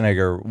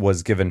Schwarzenegger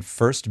was given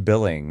first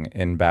billing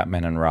in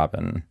Batman and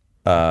Robin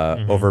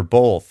over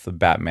both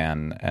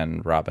Batman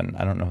and Robin.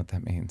 I don't know what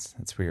that means.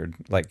 It's weird.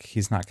 Like,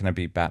 he's not going to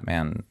be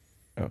Batman.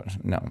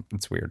 No,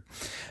 it's weird.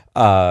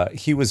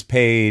 He was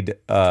paid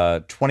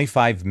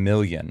 $25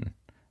 million,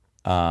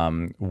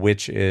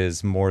 which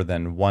is more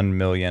than $1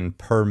 million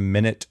per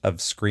minute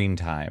of screen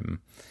time.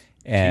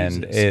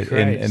 And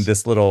in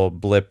this little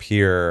blip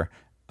here,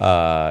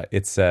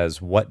 it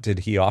says, what did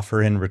he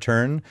offer in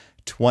return?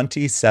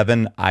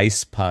 27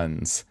 ice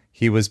puns.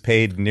 He was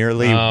paid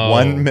nearly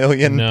 $1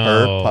 million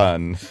per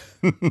pun.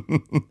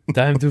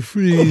 Time to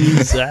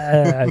freeze.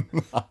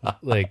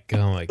 Like,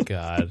 oh my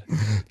God.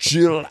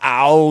 Chill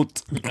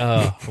out.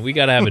 Oh, we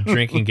got to have a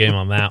drinking game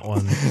on that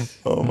one.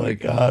 Oh my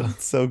God.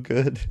 It's so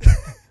good.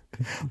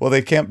 Well,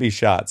 they can't be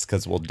shots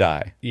because we'll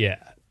die. Yeah.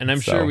 And I'm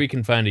sure we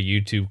can find a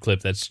YouTube clip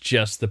that's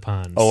just the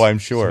puns. Oh, I'm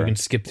sure. So we can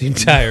skip the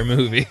entire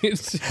movie.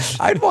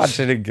 I'd watch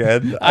it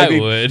again. I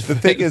would. The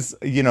thing is,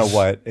 you know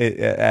what?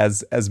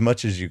 As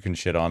much as you can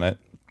shit on it,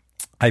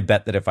 I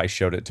bet that if I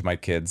showed it to my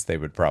kids, they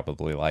would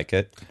probably like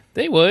it.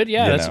 They would,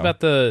 yeah. That's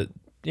about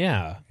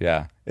yeah.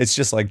 Yeah. It's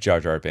just like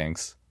Jar Jar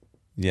Binks,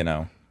 you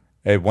know.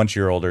 Once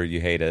you're older, you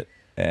hate it,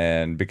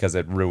 and because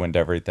it ruined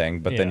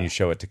everything. But then you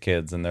show it to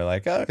kids, and they're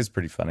like, "Oh, it's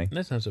pretty funny."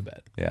 That's not so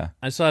bad. Yeah.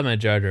 I still have my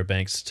Jar Jar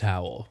Banks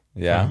towel.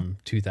 Yeah. From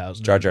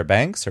 2000. Jar Jar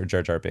Banks or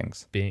Jar Jar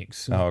Binks?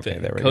 Binks. Oh, okay.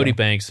 There we go. Cody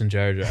Banks and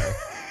Jar Jar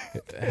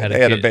had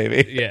a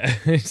baby. Yeah,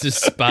 it's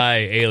just spy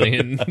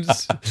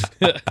aliens.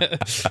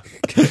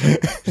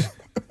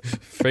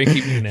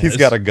 Frankie Muniz. He's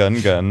got a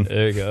gun.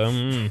 There you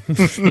go.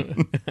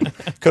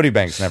 Cody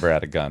Banks never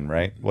had a gun,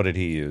 right? What did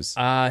he use?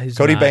 His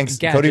Cody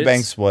gadgets.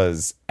 Banks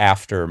was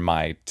after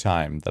my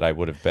time that I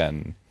would have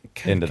been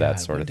into that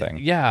sort of thing.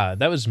 Yeah,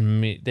 that was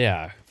me.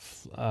 Yeah.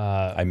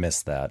 I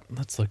missed that.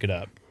 Let's look it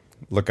up.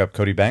 Look up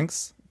Cody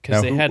Banks.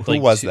 Because they had who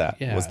like was two- that?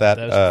 Yeah, Was that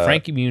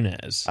Frankie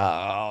Muniz?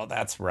 Oh,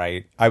 that's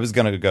right. I was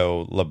gonna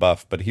go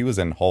LaBeouf, but he was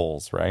in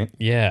Holes, right?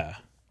 Yeah.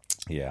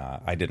 Yeah,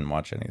 I didn't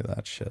watch any of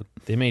that shit.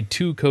 They made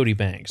 2 Cody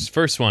Banks.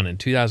 First one in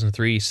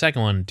 2003,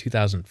 second one in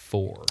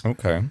 2004.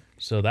 Okay,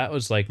 So that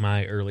was like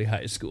my early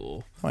high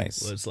school.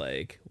 nice. Was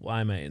like,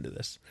 why am I into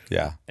this?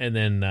 Yeah, And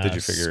then Did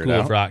you figure it School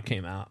of out? Rock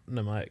came out, and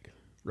I'm like,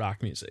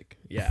 rock music.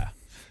 Yeah.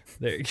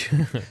 There you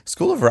go.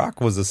 School of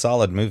Rock was a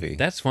solid movie.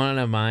 That's one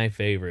of my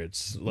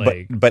favorites.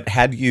 Like, But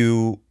had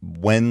you,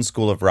 when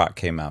School of Rock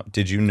came out,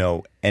 did you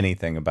know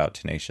anything about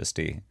Tenacious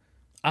D?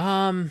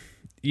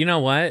 you know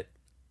what?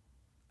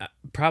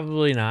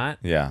 Probably not.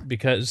 Yeah.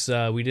 Because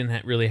we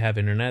didn't really have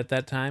internet at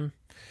that time.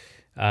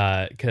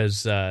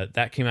 Because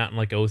that came out in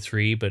like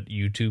 03, but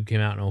YouTube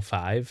came out in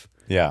 05.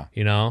 Yeah.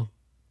 You know,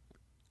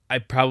 I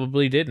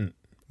probably didn't,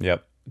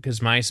 Yep. because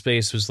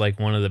MySpace was like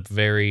one of the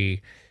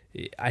very.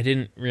 I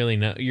didn't really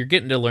know. You're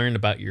getting to learn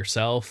about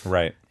yourself,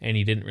 Right. And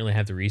you didn't really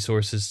have the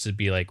resources to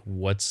be like,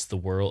 what's the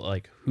world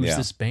like? Who's Yeah.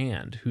 this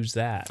band? Who's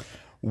that?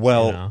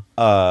 Well,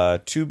 You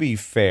to be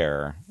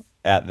fair,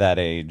 at that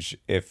age,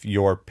 if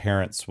your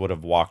parents would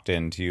have walked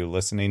into you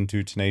listening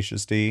to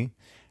Tenacious D,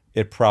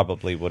 it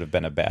probably would have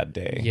been a bad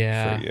day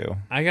Yeah, for you.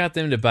 I got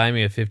them to buy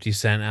me a 50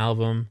 Cent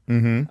album,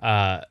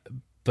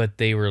 but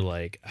they were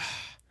like,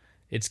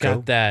 it's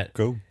got that.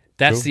 Go.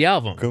 That's go, the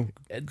album, Go.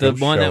 the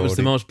go, one that was the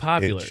shorty. most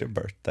popular. It's your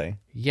birthday.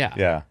 Yeah,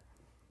 Yeah.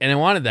 and I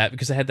wanted that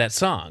because I had that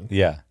song.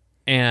 Yeah.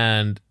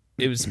 And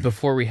it was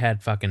before we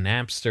had fucking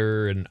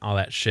Napster and all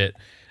that shit.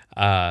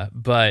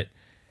 But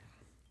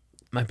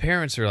my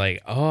parents are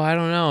like, "Oh, I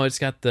don't know. It's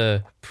got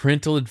the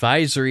parental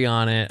advisory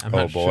on it." I'm Oh,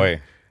 not boy.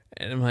 sure.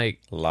 And I'm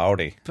like,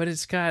 Loudy. "But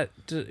it's got.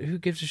 Who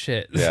gives a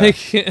shit? Yeah.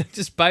 Like,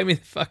 just buy me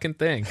the fucking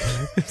thing."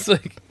 It's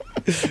like,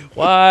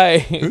 why?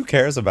 Who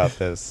cares about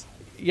this?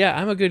 Yeah,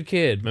 I'm a good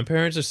kid. My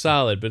parents are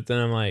solid, but then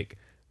I'm like,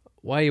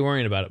 why are you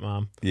worrying about it,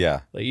 Mom? Yeah.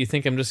 Like, you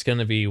think I'm just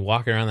gonna be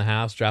walking around the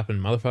house dropping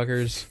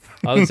motherfuckers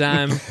all the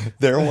time?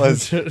 There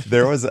was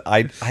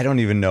I don't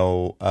even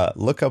know,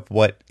 look up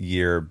what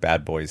year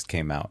Bad Boys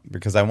came out,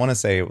 because I want to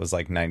say it was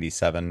like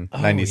 97,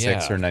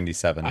 96 yeah. or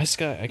 97. I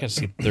got to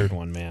see the third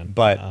one, man.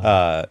 But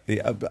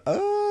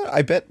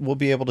I bet we'll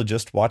be able to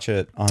just watch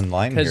it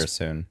online 'Cause here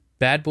soon.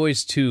 Bad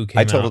Boys 2 came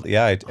out.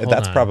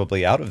 That's on.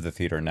 probably out of the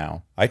theater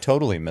now. I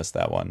totally missed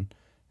that one.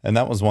 And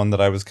that was one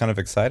that I was kind of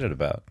excited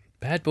about.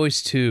 Bad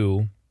Boys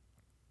 2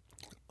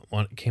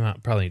 came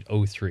out probably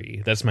in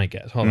 03. That's my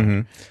guess. Hold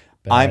on.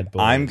 Bad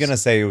I'm Boys. going to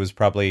say it was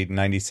probably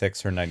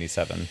 96 or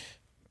 97.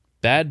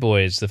 Bad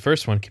Boys, the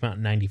first one came out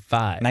in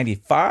 95.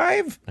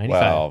 95? 95.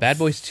 Well, Bad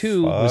Boys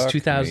 2 was fuck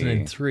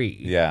 2003. me.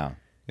 Yeah.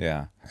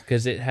 Yeah.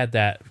 Because it had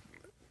that,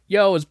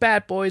 yo, it's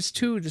Bad Boys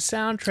 2, the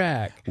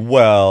soundtrack.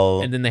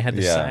 Well, And then they had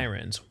the yeah.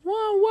 sirens.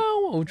 Whoa,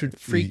 whoa, whoa, which would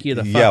freak you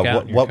the fuck out.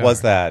 Yeah, in your what car.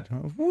 was that?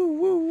 Woo, woo,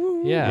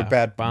 woo. Yeah.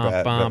 Bad, Bum,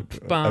 bad, bum,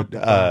 bad- bum,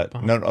 bum,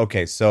 bum. No,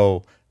 okay,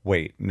 so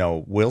wait,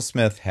 no. Will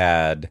Smith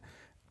had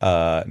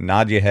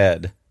Nod Your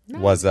Head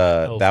was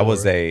Oh, that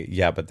was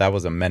four. but that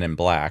was a Men in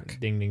Black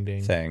Ding, ding,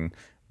 ding. thing.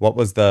 What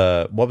was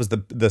the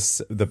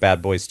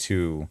Bad Boys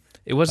 2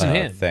 It wasn't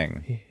him.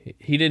 thing?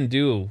 He didn't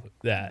do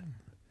that.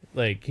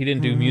 Like, he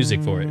didn't do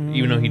music for it,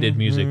 even though he did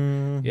music.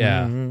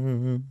 Yeah.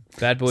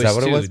 Bad Boys Is that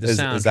what 2, it was? the Is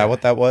soundtrack. that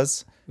what that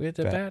was? With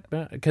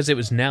the because it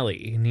was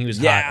Nelly, and he was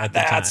hot at the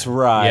time. that's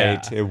right.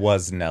 Yeah. It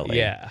was Nelly.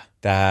 Yeah.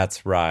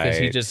 That's right. Because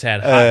he just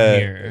had hot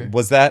hair.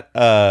 Was that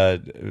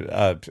and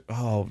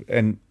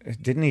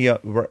didn't he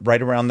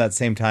right around that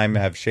same time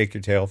have Shake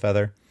Your Tail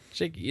Feather?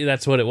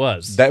 That's what it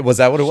was. That what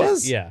it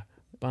was? Yeah.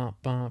 Bump,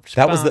 bump,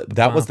 That was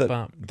bump,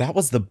 bump. that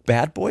was the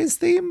Bad Boys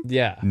theme?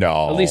 Yeah.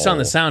 No. At least on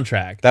the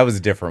soundtrack. That was a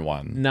different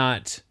one.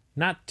 Not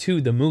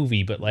to the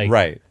movie, but like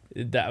Right.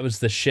 that was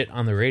the shit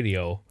on the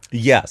radio.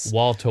 Yes.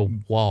 Wall to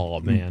wall,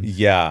 man.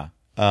 Yeah.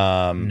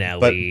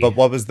 Nelly. But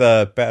what was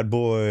the Bad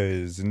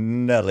Boys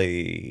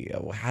Nelly?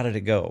 How did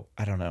it go?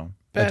 I don't know.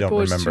 I Bad don't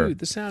Boys remember. 2,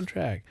 the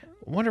soundtrack. I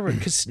wonder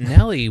because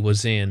Nelly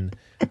was in.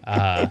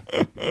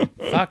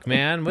 Fuck,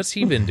 man, what's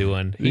he been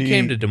doing? He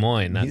came to Des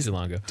Moines not too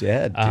long ago.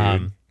 Dead,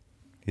 dude.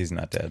 He's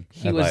not dead.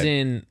 He I was lied.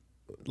 in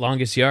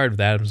Longest Yard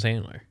with Adam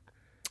Sandler.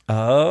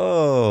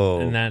 Oh.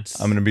 And that's-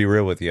 I'm going to be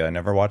real with you. I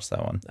never watched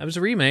that one. That was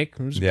a remake.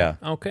 It was- Yeah.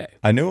 Okay.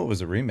 I knew it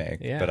was a remake,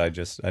 Yeah. but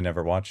I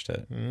never watched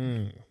it.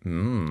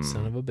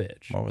 Son of a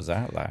bitch. What was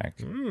that like?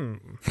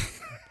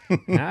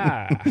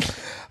 Ah.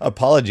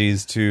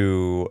 Apologies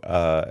to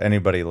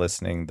anybody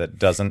listening that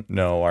doesn't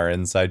know our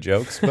inside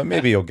jokes, but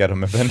maybe you'll get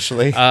them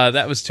eventually.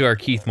 That was to our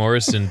Keith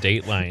Morrison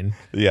Dateline.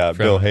 Yeah,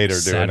 from Bill Hader doing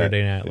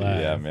Saturday it. Night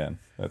Live. Yeah, man.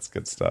 That's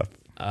good stuff.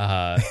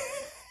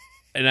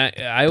 And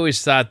I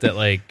always thought that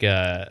like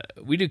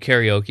we do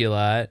karaoke a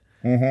lot,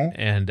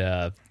 and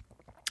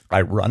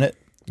I run it.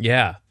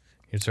 yeah,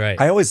 It's right.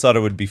 I always thought it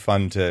would be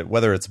fun to,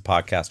 whether it's a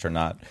podcast or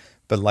not,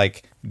 but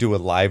like do a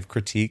live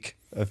critique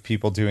of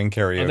people doing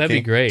karaoke. Oh, that'd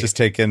be great. Just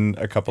take in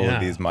a couple Yeah.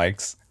 of these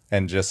mics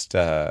and just,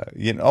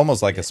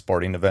 almost like a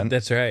sporting event.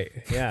 That's right.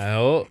 Yeah.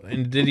 Oh,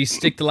 and did he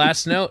stick the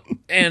last note?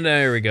 And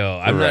there we go.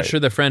 I'm not Right. sure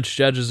the French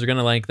judges are going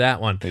to like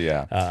that one.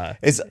 Yeah.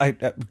 As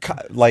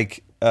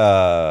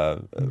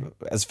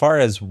far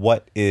as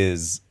what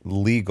is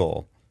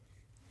legal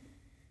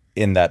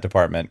in that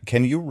department,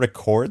 can you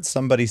record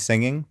somebody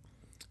singing?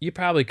 You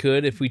probably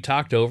could. If we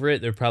talked over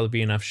it, there'd probably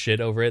be enough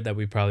shit over it that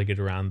we'd probably get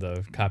around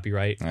the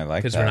copyright. I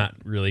like Because that. we're not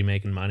really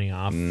making money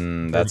off.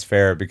 That's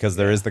fair, because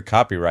there is the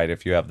copyright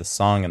if you have the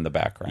song in the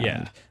background.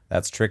 Yeah.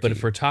 That's tricky. But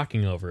if we're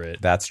talking over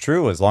it, That's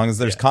true, as long as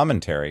there's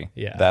commentary.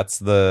 Yeah. That's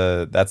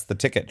the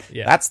ticket.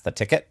 Yeah. That's the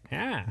ticket.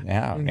 yeah.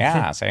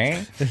 Yeah, see?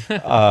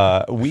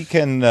 We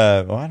can,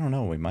 I don't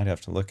know, we might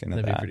have to look into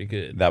That'd be that. pretty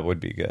good. That would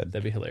be good.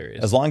 That'd be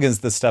hilarious. As long as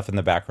the stuff in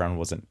the background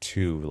wasn't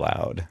too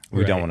loud.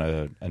 We don't want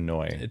to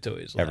annoy It's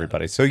always loud.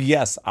 everybody. So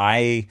yes,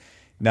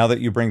 now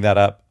that you bring that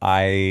up,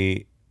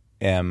 I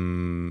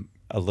am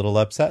a little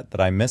upset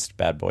that I missed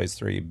Bad Boys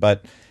 3.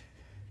 But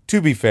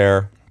to be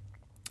fair,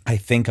 I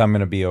think I'm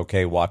going to be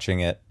okay watching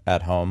it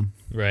at home.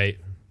 Right.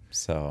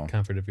 So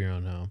Comfort of your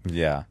own home.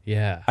 yeah.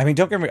 Yeah. I mean,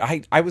 don't get me.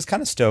 I was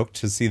kind of stoked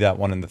to see that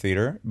one in the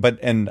theater,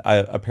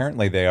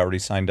 apparently they already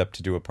signed up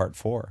to do a part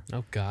 4,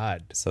 Oh,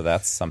 God. so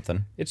that's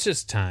something. It's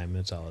just time.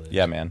 That's all it is.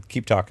 Yeah, man,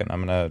 keep talking.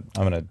 I'm gonna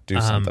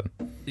do something.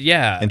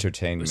 Yeah.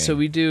 Entertain me. So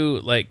we do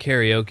like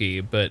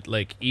karaoke, but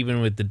like even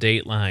with the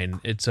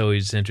Dateline, it's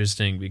always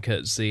interesting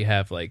because they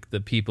have like the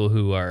people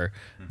who are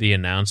the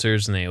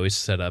announcers, and they always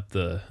set up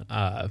the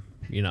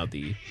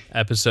the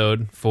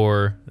episode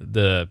for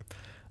the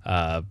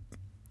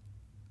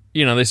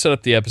they set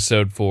up the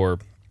episode for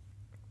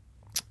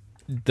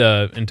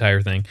the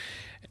entire thing.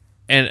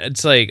 And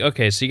it's like,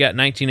 okay, so you got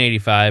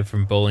 1985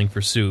 from Bowling for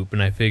Soup,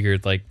 and I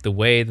figured like the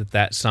way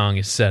that song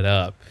is set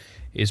up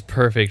is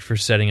perfect for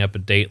setting up a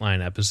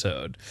Dateline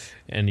episode.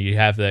 And you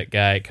have that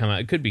guy come out.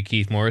 It could be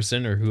Keith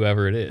Morrison or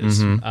whoever it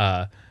is.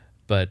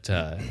 But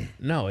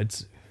no,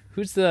 it's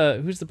who's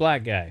the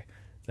black guy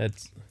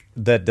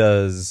that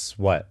does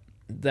what?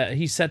 that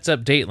he sets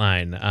up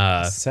Dateline.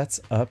 Sets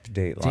up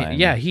Dateline.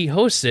 Yeah, he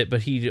hosts it,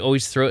 but he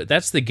always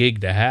that's the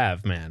gig to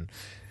have, man.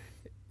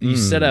 You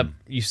set up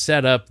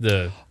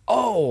the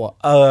Oh,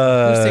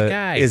 who's the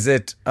guy? Is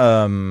it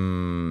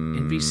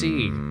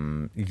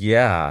NBC.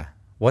 Yeah.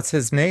 What's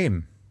his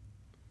name?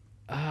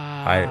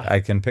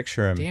 I can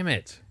picture him. Damn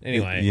it.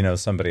 Anyway,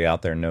 Somebody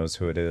out there knows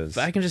who it is.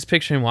 I can just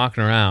picture him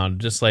walking around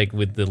just like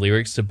with the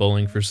lyrics to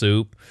Bowling for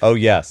Soup Oh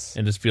yes.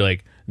 and just be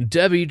like,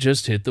 Debbie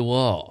just hit the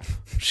wall.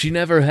 She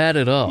never had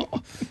it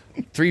all.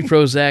 3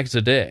 Prozacs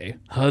a day.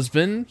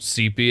 Husband,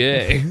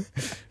 CPA.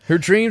 Her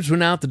dreams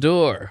went out the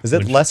door. Is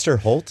it Lester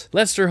Holt?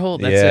 Lester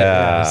Holt? That's it. Yeah.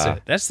 Yeah, that's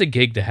it. That's the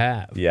gig to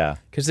have. Yeah.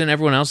 Because then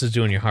everyone else is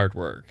doing your hard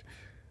work.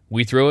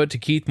 We throw it to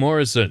Keith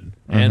Morrison,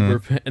 and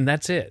and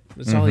that's it.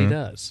 That's all he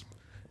does.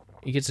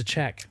 He gets a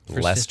check.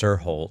 for Lester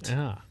Holt.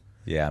 Yeah,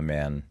 Yeah,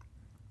 man.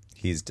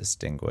 He's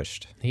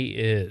distinguished. he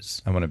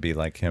is. I want to be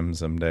like him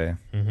someday.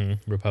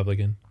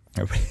 Republican.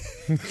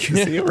 Is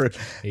he?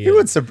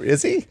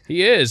 Is he?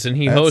 He is, and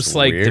he That's hosts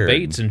like weird.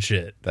 debates and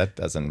shit That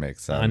doesn't make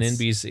sense. on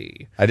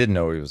NBC. I didn't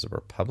know he was a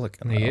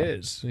Republican. He though.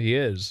 is. He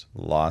is.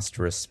 Lost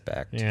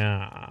respect.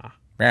 Yeah.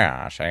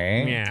 Yeah, see?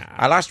 Yeah.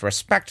 I lost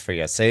respect for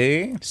you,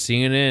 see?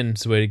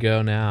 CNN's the way to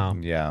go now.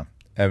 Yeah.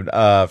 And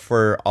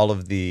for all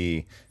of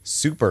the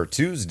Super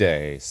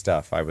Tuesday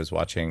stuff, I was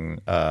watching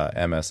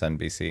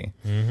MSNBC.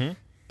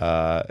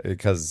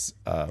 Because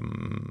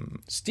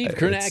Steve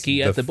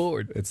Kornacki at the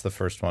board. It's the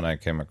first one I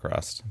came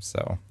across,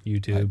 so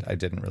YouTube. I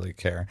didn't really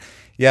care.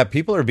 Yeah,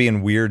 people are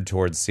being weird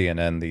towards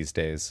CNN these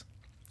days.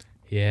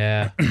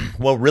 Yeah.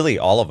 Well, really,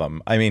 all of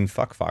them. I mean,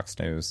 fuck Fox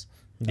News.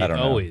 I don't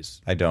know.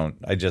 Always. I don't.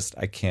 I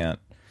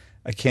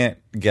can't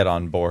get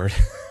on board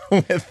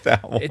with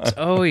that one. It's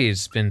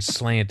always been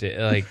slanted.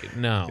 Like,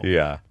 no.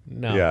 Yeah.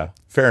 No. Yeah.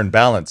 Fair and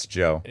balanced,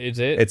 Joe. Is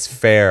it? It's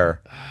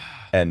fair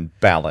and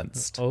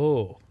balanced.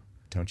 Oh.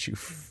 Don't you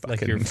Like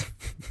fucking... your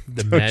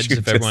the Don't meds you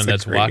of everyone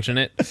that's disagree? watching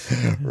it.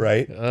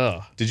 right?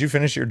 Ugh. Did you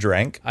finish your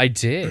drink? I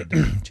did.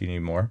 Do you need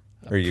more?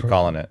 Or are you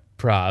calling it?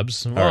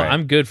 Probs. Well, right.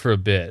 I'm good for a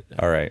bit.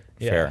 All right.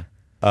 Yeah. Fair.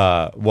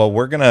 Well,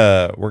 we're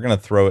gonna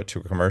throw it to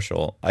a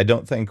commercial. I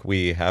don't think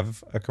we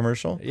have a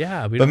commercial.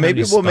 Yeah, we But don't have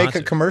maybe any we'll make a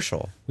sponsors.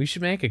 commercial. We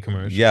should make a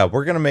commercial. Yeah,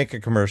 we're going to make a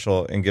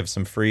commercial and give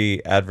some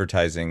free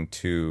advertising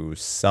to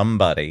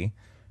somebody.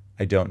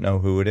 I don't know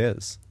who it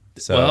is.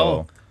 So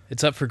Well,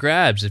 it's up for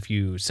grabs if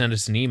you send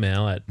us an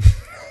email at.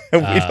 we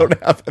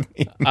don't have an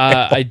email.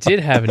 I did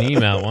have an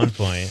email at one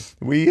point.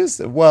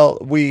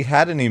 We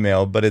had an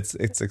email, but it's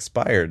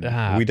expired.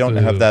 Ah, we don't boo.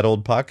 have that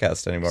old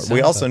podcast anymore. Son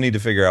We of also need to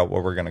figure out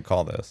what we're going to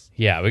call this.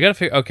 Yeah, we got to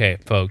figure. Okay,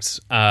 folks.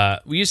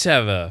 We used to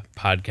have a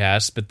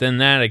podcast, but then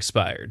that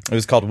expired. It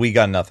was called We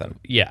Got Nothing,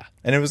 Yeah.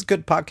 and it was a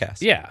good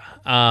podcast. Yeah.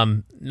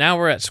 Now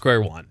we're at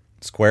square one.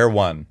 Square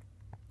one.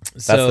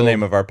 That's So- the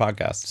name of our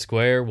podcast.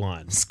 Square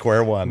one.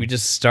 Square One. We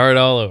just start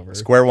all over.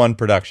 Square One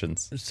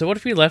Productions. So what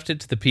if we left it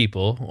to the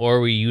people,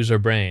 or we use our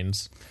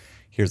brains?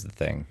 Here's the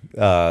thing: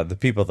 the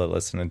people that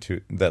listen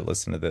to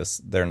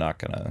this, they're not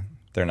gonna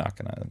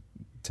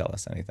tell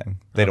us anything.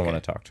 They don't Okay.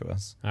 want to talk to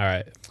us. All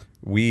right.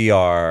 We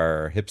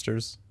are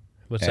hipsters.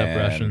 What's up,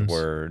 and Russians?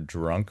 we're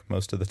drunk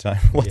most of the time.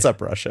 What's up,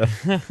 Russia?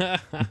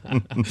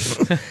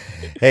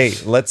 Hey,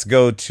 let's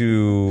go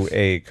to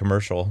a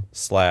commercial /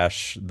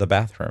 the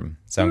bathroom.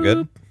 Sound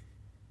good?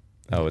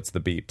 Oh, it's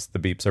the beeps. The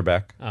beeps are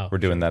back. Oh, We're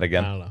doing that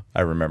again. I don't know.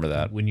 I remember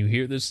that. When you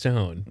hear this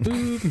tone,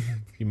 boop,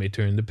 you may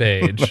turn the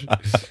page.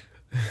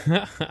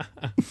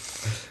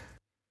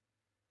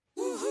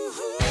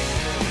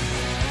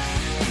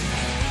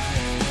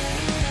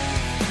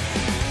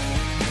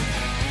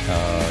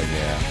 Oh,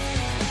 yeah.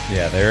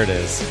 Yeah, there it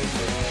is.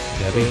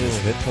 Debbie has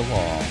hit the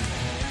wall.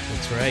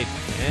 That's right.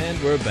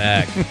 And we're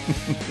back.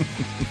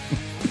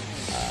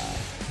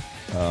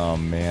 Oh,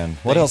 man.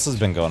 What else has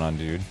been going on,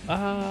 dude?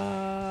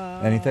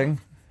 Anything?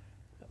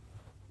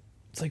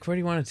 It's like, where do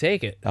you want to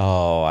take it?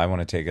 Oh, I want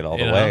to take it all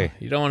You the know? way.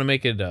 You don't want to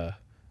make it a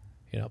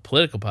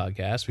political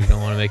podcast. We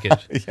don't want to make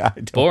it Yeah, I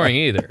don't boring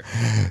either.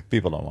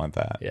 People don't want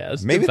that. Yeah,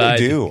 let's maybe divide-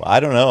 they do. I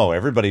don't know.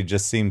 Everybody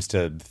just seems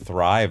to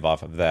thrive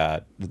off of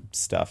that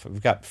stuff.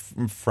 We've got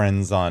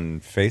friends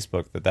on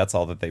Facebook that's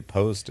all that they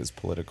post is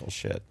political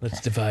shit.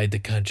 Let's divide the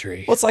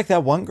country. Well, it's like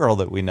that one girl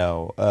that we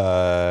know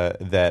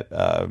that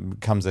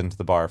comes into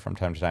the bar from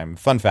time to time.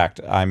 Fun fact,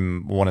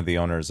 I'm one of the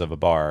owners of a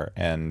bar,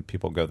 and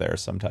people go there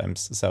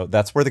sometimes. So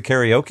that's where the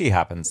karaoke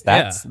happens.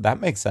 That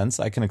makes sense.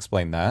 I can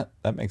explain that.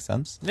 That makes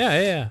sense.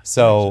 Yeah.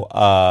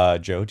 So,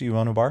 Joe, do you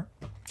own a bar?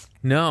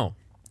 No.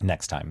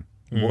 Next time.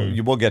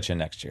 We'll get you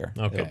next year.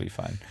 Okay. It'll be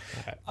fine.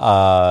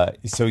 Okay.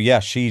 So yeah,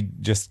 she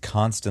just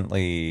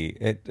constantly,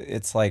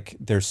 it's like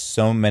there's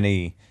so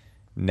many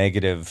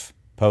negative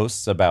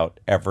posts about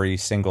every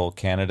single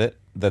candidate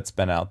that's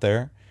been out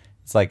there.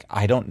 It's like,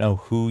 I don't know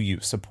who you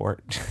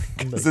support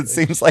because it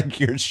seems like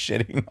you're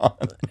shitting on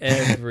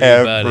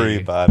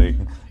everybody.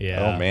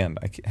 Yeah. Oh man,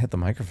 I can't hit the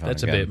microphone.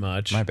 That's again. a bit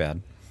much. My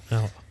bad.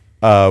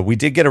 Oh. We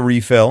did get a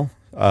refill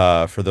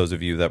for those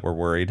of you that were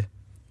worried,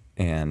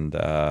 and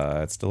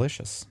it's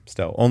delicious.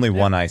 Still, only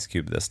one ice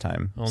cube this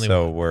time,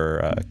 so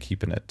we're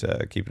keeping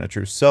it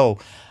true. So,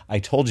 I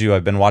told you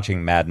I've been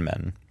watching Mad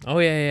Men. Oh,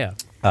 yeah.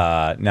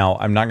 Now,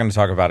 I'm not going to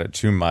talk about it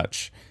too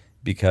much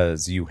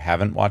because you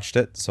haven't watched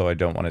it, so I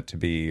don't want it to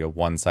be a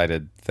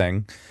one-sided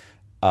thing.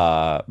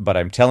 But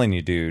I'm telling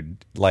you,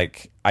 dude,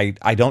 like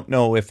I don't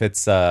know if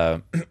it's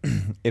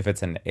if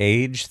it's an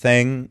age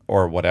thing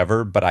or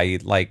whatever, but I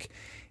like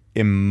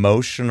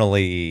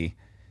emotionally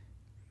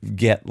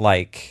get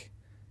like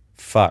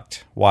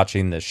fucked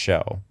watching this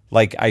show.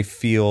 Like I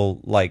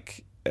feel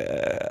like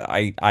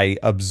I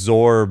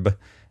absorb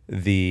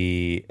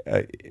the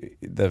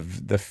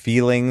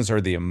feelings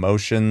or the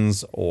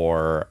emotions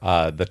or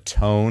the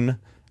tone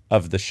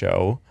of the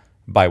show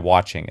by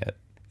watching it.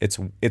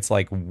 It's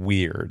like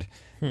weird.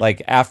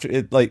 Like after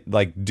it,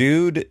 like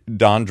dude,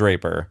 Don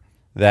Draper,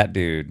 that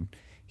dude,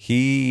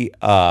 he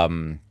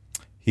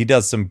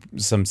does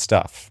some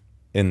stuff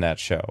in that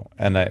show,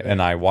 and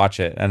I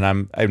watch it,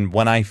 and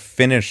when I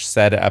finish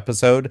said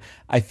episode,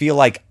 I feel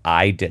like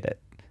I did it.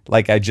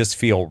 Like I just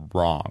feel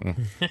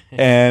wrong,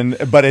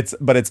 but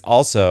it's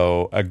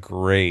also a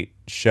great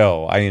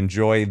show. I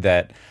enjoy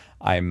that.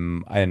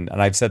 And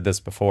I've said this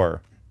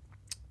before.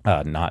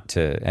 Not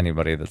to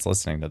anybody that's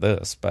listening to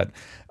this, but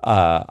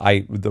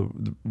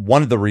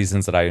one of the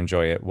reasons that I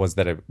enjoy it was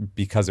that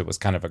because it was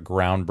kind of a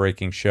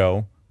groundbreaking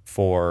show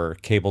for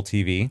cable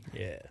TV,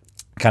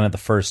 kind of the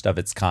first of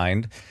its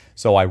kind.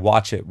 So I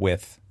watch it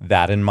with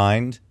that in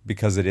mind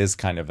because it is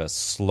kind of a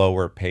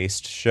slower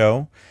paced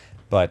show.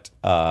 But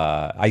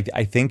I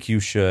think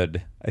you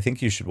should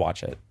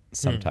watch it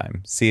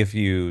sometime. See if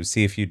you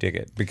dig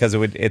it because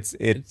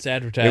it's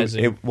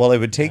advertising. It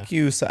would take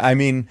you. I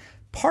mean.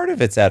 Part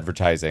of it's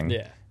advertising,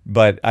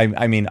 but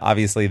I mean,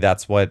 obviously,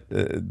 that's what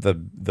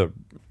the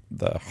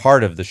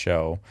heart of the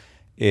show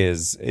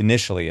is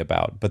initially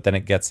about. But then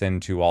it gets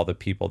into all the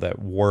people that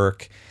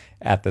work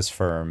at this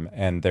firm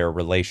and their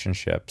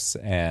relationships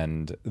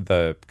and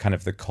the kind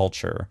of the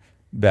culture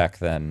back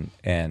then.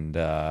 And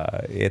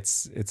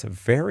it's a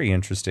very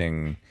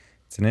interesting.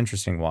 It's an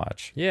interesting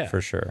watch,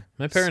 for sure.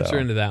 My parents are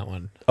into that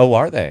one. Oh,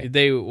 are they?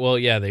 They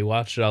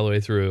watched it all the way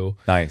through.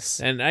 Nice.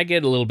 And I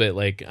get a little bit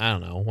like, I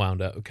don't know,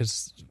 wound up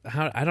because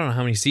I don't know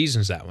how many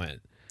seasons that went.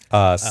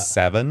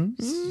 7?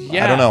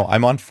 Yeah. I don't know.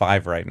 I'm on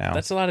 5 right now.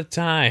 That's a lot of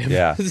time.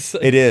 Yeah,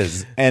 it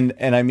is. And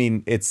I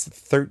mean, it's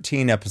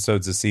 13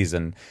 episodes a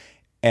season.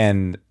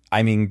 And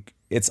I mean,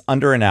 it's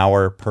under an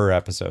hour per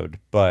episode.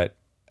 But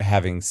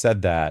having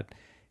said that,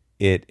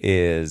 it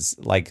is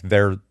like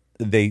the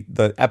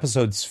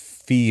episodes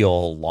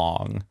feel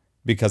long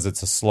because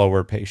it's a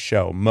slower paced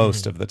show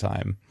most of the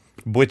time,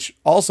 which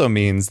also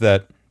means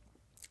that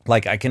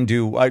like I can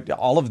do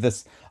all of the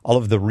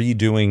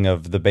redoing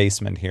of The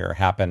Basement here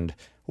happened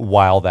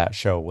while that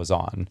show was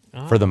on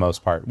for the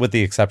most part, with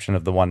the exception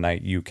of the one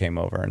night you came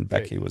over and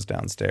Becky was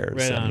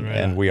downstairs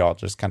and we all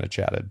just kind of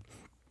chatted.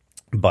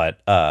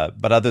 But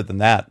other than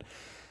that,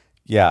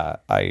 yeah,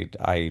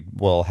 I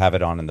will have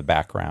it on in the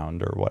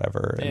background or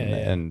whatever,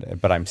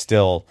 but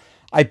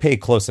I pay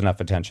close enough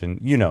attention.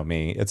 You know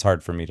me; it's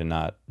hard for me to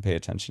not pay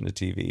attention to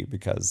TV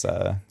because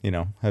I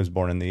was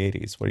born in the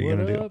 '80s. What are you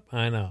gonna do?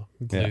 I know,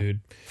 dude.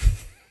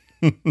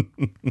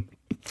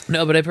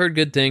 No, but I've heard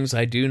good things.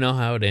 I do know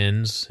how it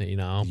ends. You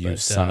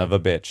son of a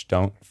bitch!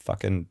 Don't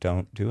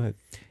do it.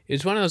 It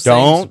was one of those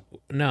Don't.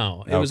 things.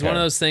 No, it was one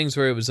of those things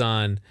where it was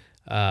on,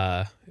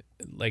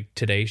 like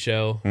Today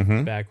Show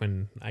back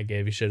when I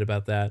gave you shit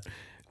about that.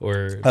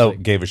 Or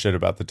gave a shit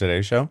about the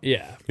Today Show?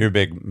 Yeah, You're a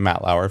big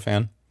Matt Lauer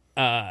fan.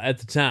 At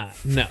the time,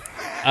 no.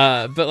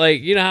 But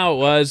like, you know how it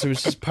was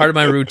just part of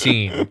my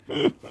routine.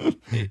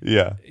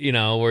 Yeah.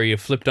 Where you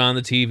flipped on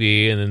the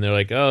TV and then they're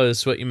like, oh, this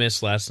is what you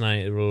missed last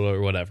night or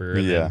whatever.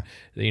 And yeah.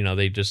 Then,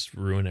 they just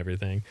ruin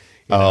everything.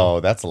 Oh,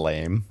 that's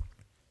lame.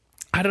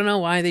 I don't know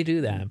why they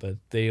do that, but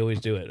they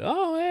always do it.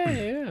 Oh,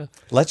 yeah.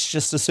 Let's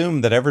just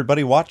assume that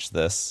everybody watched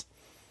this.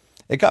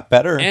 It got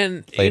better.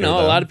 And, later, a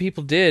lot of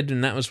people did,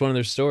 and that was one of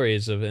their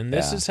stories and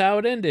this is how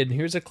it ended, and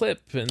here's a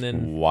clip, and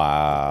then...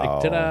 Wow.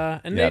 Like, ta-da.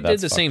 And they did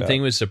the same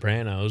thing with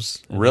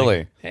Sopranos. Really?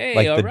 Like, hey,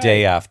 like the right.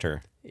 day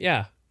after.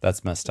 Yeah.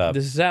 That's messed up.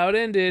 This is how it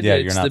ended. Yeah,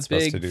 it's you're not the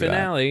supposed big to do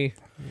finale.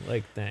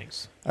 Like,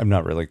 thanks. I'm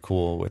not really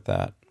cool with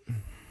that.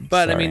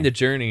 But, Sorry. I mean, the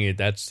journey,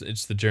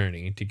 it's the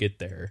journey to get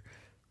there.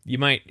 You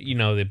might,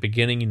 the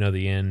beginning,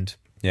 the end.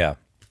 Yeah.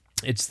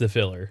 It's the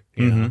filler,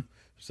 you know?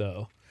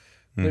 So,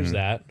 there's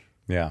that.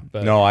 Yeah.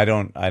 But, no, I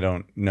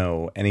don't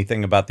know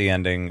anything about the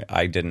ending.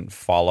 I didn't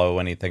follow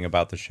anything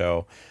about the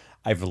show.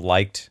 I've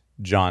liked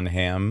John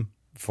Hamm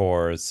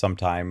for some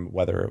time,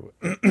 whether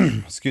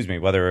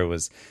it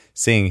was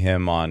seeing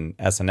him on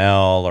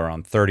SNL or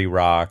on 30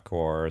 Rock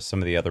or some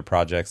of the other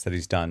projects that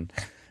he's done.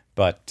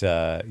 But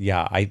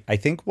I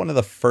think one of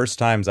the first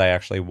times I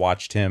actually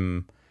watched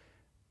him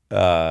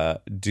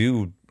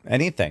do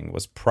anything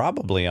was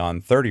probably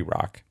on 30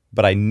 Rock.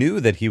 But I knew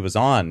that he was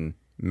on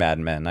Mad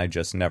Men. I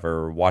just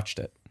never watched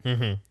it.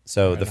 Mm-hmm.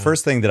 So the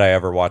first thing that I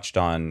ever watched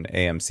on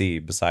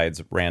AMC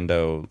besides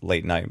rando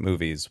late night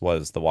movies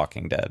was The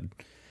Walking Dead.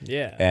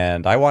 Yeah.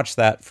 And I watched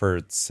that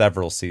for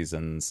several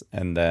seasons,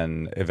 and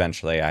then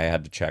eventually I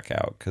had to check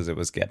out because it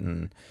was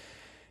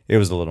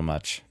a little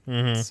much.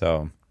 Mm-hmm.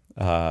 So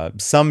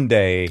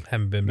someday...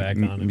 Haven't been back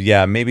on it.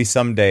 Yeah, maybe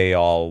someday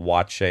I'll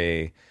watch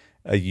a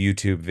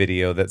YouTube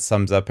video that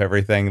sums up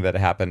everything that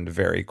happened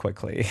very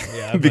quickly.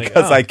 Yeah,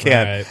 because like,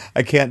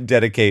 I can't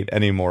dedicate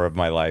any more of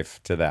my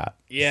life to that.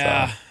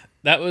 Yeah, so.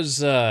 That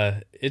was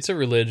it's a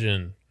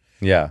religion.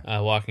 Yeah,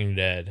 Walking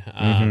Dead.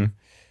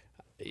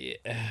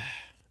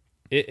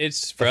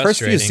 It's frustrating. The first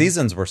few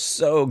seasons were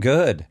so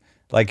good.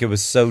 Like, it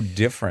was so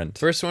different.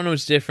 First one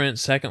was different.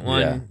 Second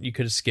one you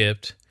could have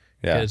skipped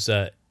because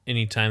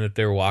any time that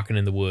they were walking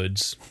in the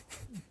woods,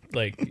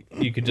 like,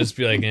 you could just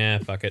be like,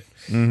 fuck it.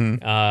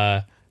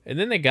 Mm-hmm. And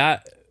then they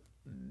got,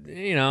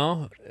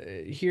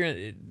 here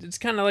it's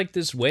kind of like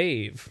this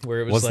wave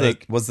where it was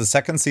was the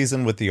second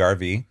season with the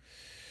RV?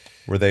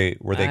 Were they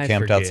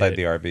camped outside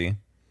the RV?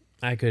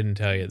 I couldn't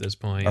tell you at this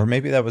point. Or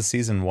maybe that was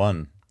season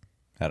 1.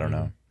 I don't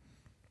know.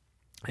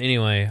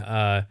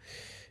 Anyway,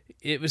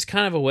 it was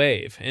kind of a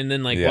wave, and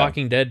then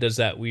Walking Dead does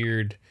that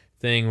weird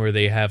thing where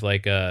they have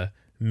like a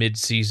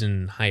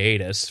mid-season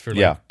hiatus for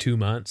 2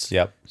 months.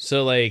 Yep.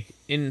 So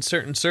in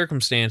certain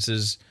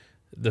circumstances,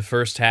 the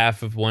first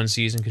half of one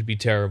season could be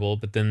terrible,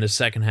 but then the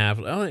second half,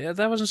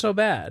 that wasn't so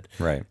bad.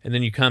 Right. And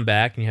then you come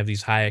back and you have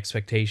these high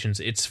expectations.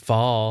 It's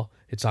fall,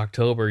 it's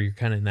October, you're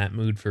kind of in that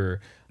mood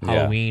for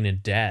Halloween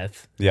and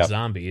death, and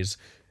zombies,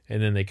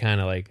 and then they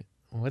kind of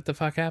what the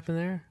fuck happened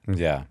there?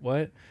 Yeah.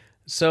 What?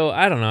 So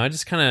I don't know. I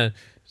just kind of,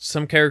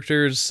 some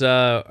characters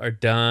are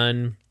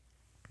done,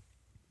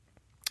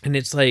 and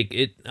it's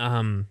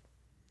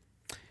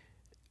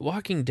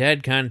Walking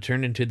Dead kind of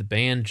turned into the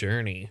band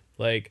Journey.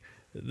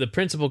 The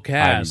principal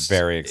cast. I'm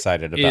very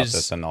excited about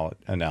this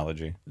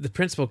analogy. The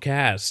principal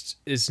cast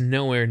is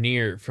nowhere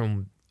near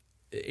from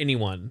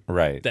anyone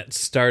that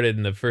started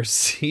in the first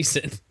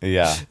season.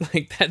 Yeah.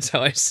 That's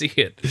how I see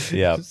it.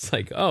 Yeah. It's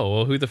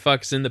who the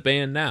fuck's in the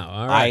band now?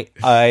 All right.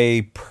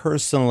 I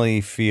personally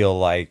feel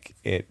like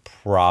it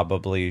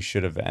probably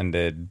should have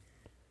ended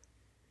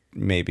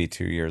maybe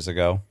 2 years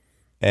ago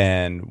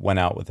and went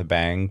out with a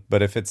bang.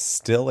 But if it's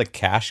still a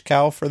cash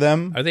cow for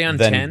them, are they on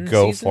then 10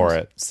 go seasons? for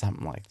it.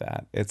 Something like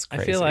that. It's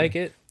crazy. I feel like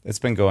it. It's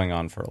been going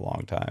on for a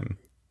long time.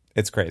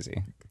 It's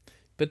crazy.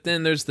 But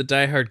then there's the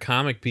diehard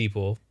comic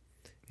people.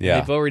 Yeah.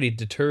 They've already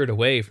deterred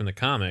away from the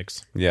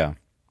comics. Yeah.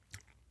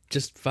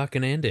 Just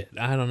fucking end it.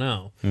 I don't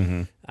know.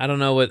 Mm-hmm. I don't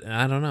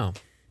know.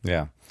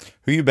 Yeah.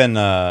 Who you been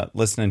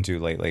listening to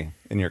lately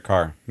in your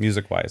car,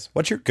 music-wise?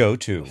 What's your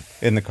go-to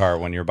in the car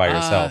when you're by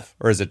yourself?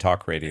 Or is it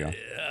talk radio?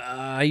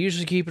 I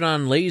usually keep it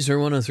on Laser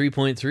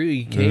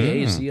 103.3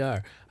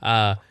 KACR.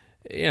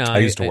 I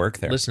used to work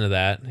there. Listen to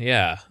that.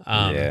 Yeah.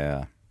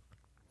 Yeah.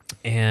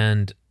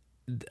 And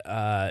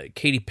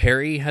Katy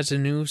Perry has a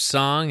new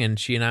song, and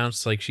she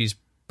announced she's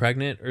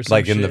pregnant or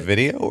something. Like in the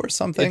video or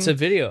something? It's a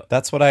video.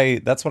 That's what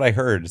I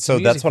heard. So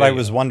music that's what I video.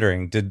 was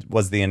wondering.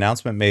 Was the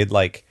announcement made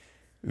like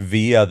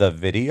via the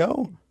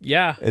video?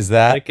 Yeah. Is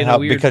that like in how? a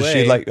weird Because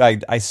way. she like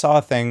I saw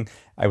a thing.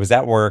 I was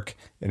at work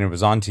and it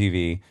was on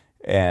TV,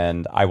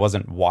 and I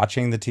wasn't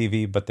watching the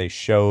TV, but they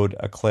showed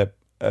a clip.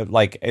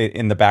 Like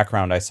in the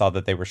background, I saw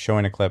that they were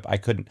showing a clip. I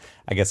couldn't.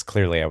 I guess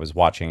clearly I was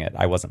watching it.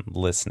 I wasn't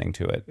listening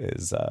to it.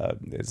 Is a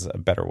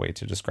better way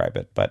to describe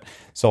it. But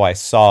so I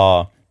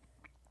saw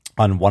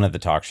on one of the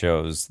talk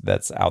shows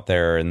that's out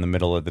there in the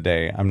middle of the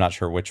day. I'm not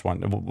sure which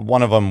one.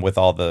 One of them with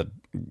all the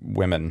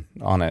women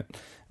on it.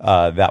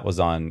 That was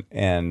on,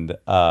 and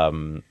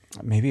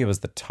maybe it was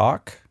the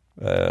talk.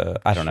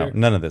 I don't know.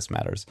 None of this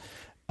matters.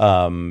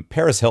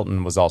 Paris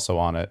Hilton was also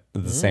on it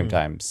at the same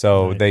time.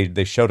 So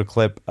they showed a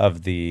clip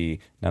of the,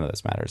 none of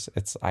this matters.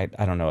 I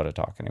don't know how to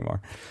talk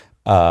anymore.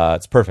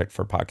 It's perfect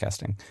for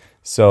podcasting.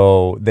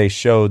 So they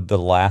showed the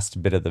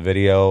last bit of the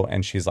video,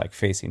 and she's like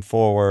facing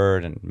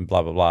forward and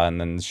blah, blah, blah.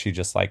 And then she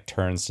just like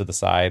turns to the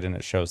side and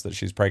it shows that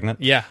she's pregnant.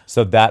 Yeah.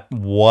 So that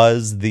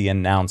was the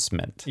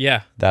announcement.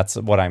 Yeah. That's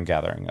what I'm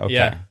gathering. Okay.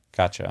 Yeah.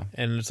 Gotcha.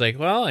 And it's like,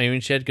 well, I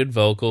mean, she had good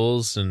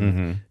vocals,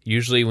 and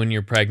usually when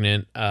you're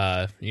pregnant,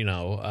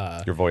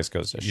 Your voice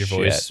goes to your shit.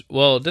 voice,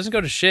 well, it doesn't go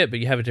to shit, but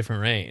you have a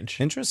different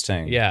range.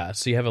 Interesting. Yeah,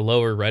 so you have a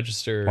lower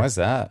register. Why is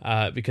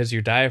that? Because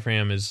your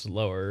diaphragm is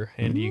lower,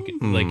 and you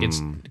can, like,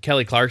 it's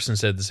Kelly Clarkson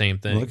said the same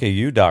thing. Look at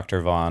you, Dr.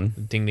 Vaughn.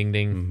 Ding, ding,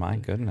 ding. My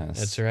goodness.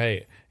 That's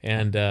right.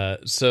 And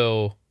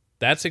so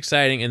that's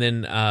exciting. And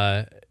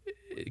then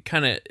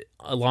kind of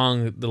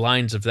along the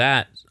lines of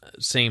that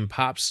same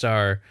pop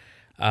star,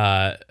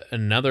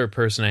 another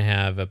person I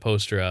have a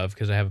poster of,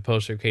 because I have a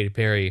poster of Katy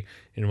Perry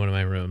in one of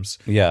my rooms.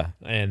 Yeah.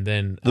 And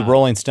then The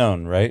Rolling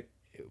Stone, right?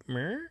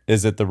 Mer?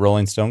 Is it the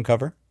Rolling Stone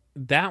cover?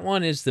 That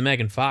one is the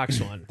Megan Fox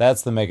one.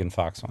 That's the Megan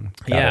Fox one.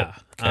 Got Yeah. it.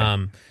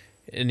 Okay.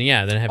 And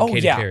yeah, then I have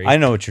Katy Perry. I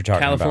know what you're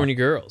talking California about.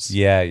 Girls.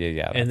 Yeah.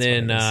 And that's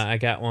then what it is. I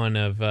got one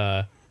of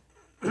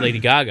Lady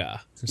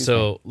Gaga.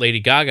 So Lady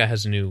Gaga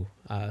has a new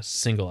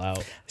single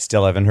out,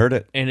 Still haven't heard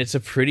it. and it's a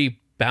pretty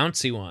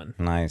bouncy one.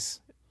 Nice.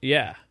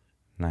 Yeah.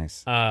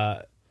 Nice.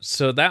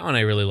 So that one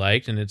I really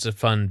liked, and it's a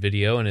fun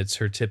video, and it's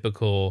her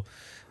typical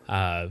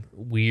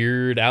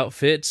weird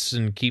outfits,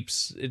 and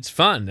it's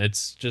fun.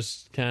 It's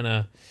just kind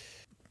of,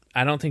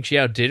 I don't think she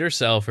outdid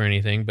herself or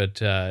anything,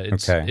 but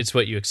it's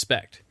what you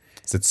expect.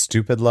 Is it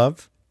Stupid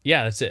Love?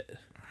 Yeah, that's it.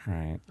 All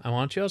right. I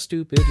want your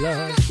stupid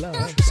love,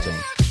 love. Interesting.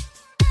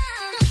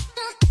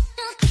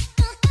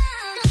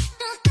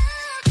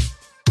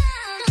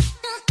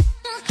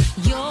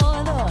 You're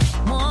the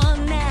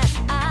one that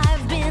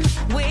I've been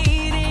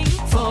waiting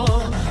for.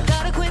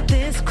 Gotta quit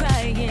this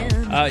crying.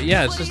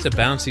 Yeah, it's just a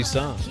bouncy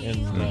song,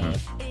 and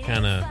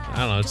kind of, I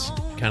don't know, it's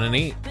kind of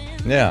neat.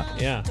 Yeah.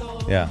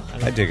 Yeah,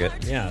 I dig it.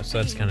 yeah. So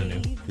that's kind of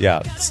new.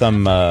 Yeah.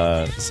 Some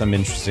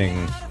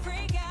interesting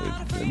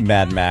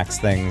Mad Max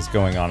things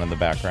going on in the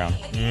background.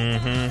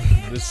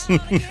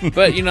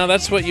 But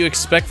that's what you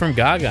expect from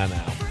Gaga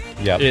now.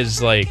 Yep.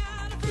 Is like,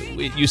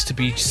 it used to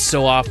be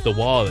so off the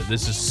wall that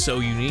this is so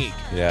unique,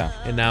 Yeah.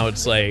 and now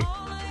it's like,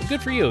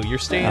 good for you. You're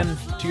staying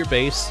to your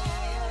base.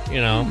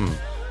 Yeah.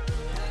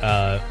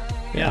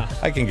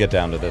 I can get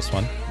down to this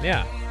one.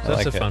 Yeah. I So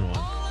that's like a it. fun one.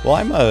 Well,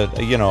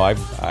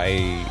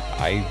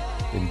 I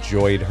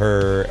enjoyed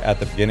her at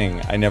the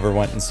beginning. I never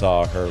went and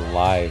saw her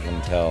live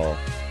until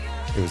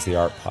it was the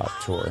Art Pop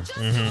tour.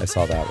 I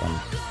saw that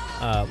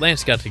one.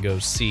 Lance got to go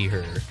see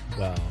her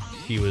while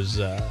he was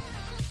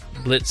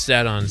blitzed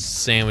out on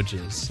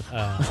sandwiches.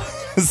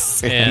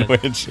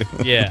 Sandwich.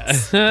 Yeah.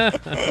 I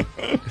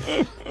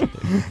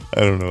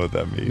don't know what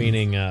that means.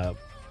 Meaning, the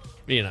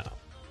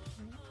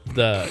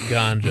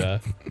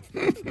ganja.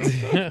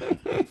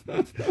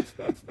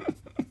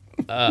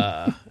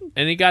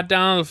 And he got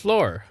down on the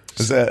floor.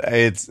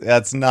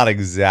 That's not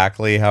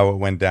exactly how it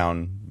went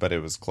down, but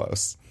it was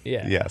close.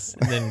 Yeah. Yes.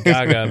 And then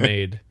Gaga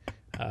made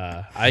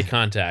eye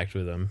contact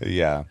with him.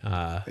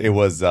 Yeah. It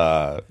was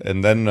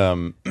and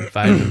then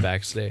Invited him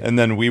backstage. and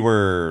then we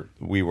were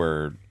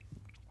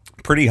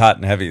pretty hot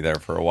and heavy there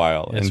for a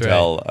while. That's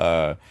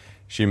until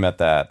she met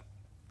that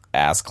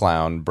ass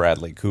clown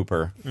Bradley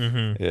Cooper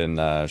in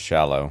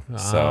Shallow.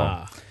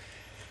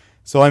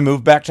 So I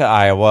moved back to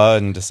Iowa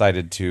and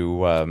decided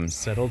to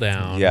Settle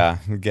down.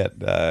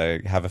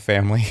 have a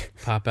family.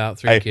 Pop out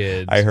three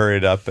kids. I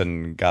hurried up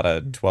and got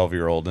a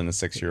 12-year-old and a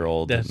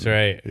 6-year-old. That's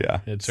right. Yeah,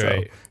 That's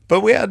right.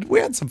 But we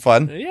had some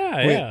fun.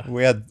 Yeah.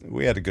 We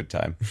had a good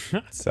time.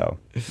 So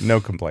no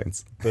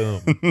complaints.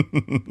 Boom.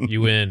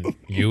 You win.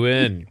 You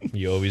win.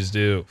 You always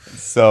do.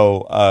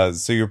 So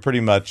you're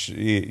pretty much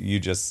you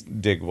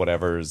just dig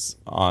whatever's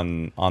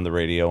on the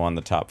radio on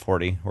the top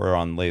 40 or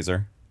on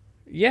Laser.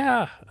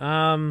 Yeah.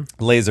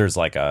 Laser's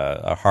like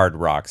a hard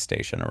rock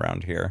station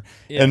around here,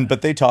 Yeah.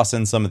 but they toss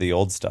in some of the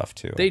old stuff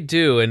too. They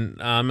do. And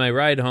on my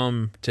ride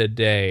home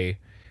today,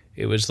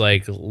 it was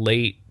like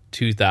late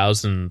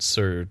 2000s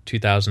or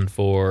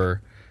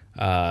 2004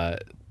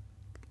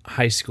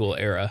 high school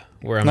era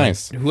where I'm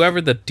Nice. like,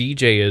 whoever the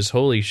DJ is,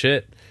 holy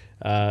shit.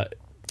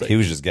 He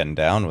was just getting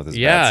down with his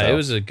bad Yeah, self. it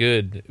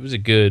was a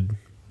good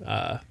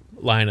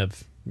line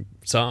of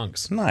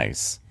songs.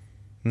 Nice.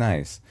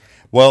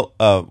 Well,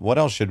 what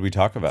else should we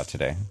talk about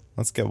today?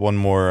 Let's get one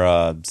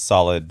more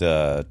solid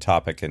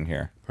topic in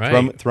here.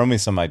 Right. Throw me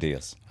some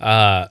ideas.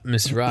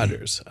 Mr.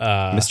 Rogers.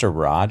 Mr.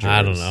 Rogers.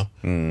 I don't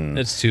know.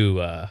 It's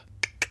too.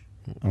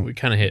 We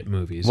kind of hit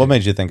movies. What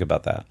made you think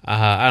about that?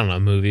 I don't know,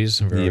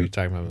 movies. We're already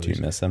talking about Do movies.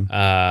 you miss him?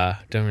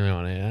 Don't really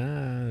want to.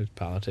 There's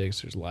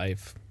politics. There's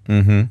life.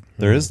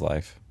 There is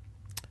life.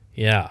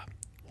 Yeah.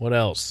 What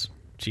else?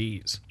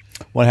 Jeez.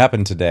 What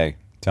happened today?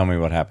 Tell me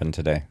what happened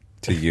today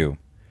to you.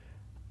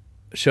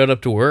 Showed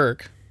up to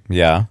work.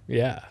 Yeah.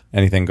 Yeah.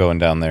 Anything going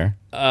down there?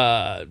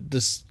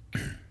 Just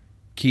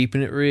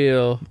keeping it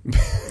real.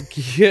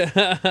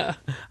 Yeah.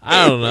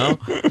 I don't know.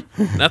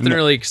 Nothing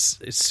really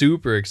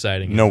super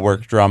exciting. No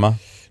work drama.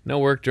 No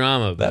work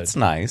drama. But, That's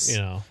nice. You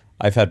know.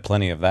 I've had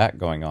plenty of that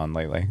going on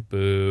lately.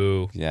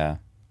 Boo. Yeah.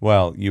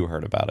 Well, you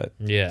heard about it.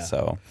 Yeah.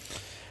 So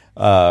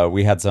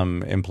we had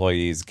some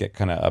employees get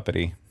kind of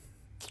uppity.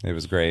 It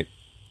was great.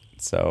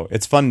 So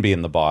it's fun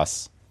being the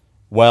boss.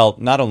 Well,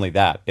 not only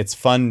that, it's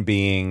fun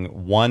being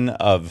one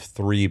of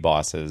three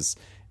bosses,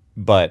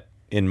 but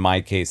in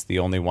my case, the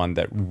only one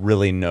that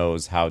really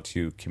knows how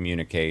to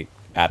communicate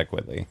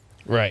adequately.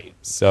 Right.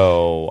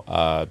 So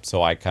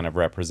I kind of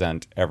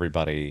represent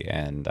everybody,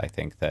 and I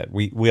think that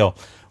we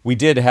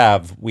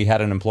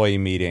had an employee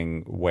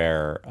meeting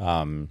where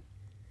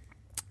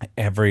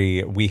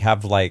we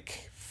have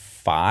like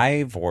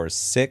 5 or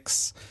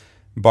 6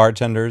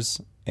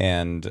 bartenders,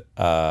 and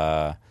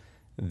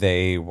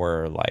they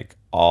were like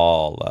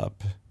all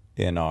up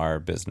in our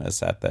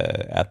business at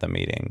the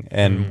meeting.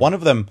 And one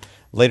of them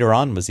later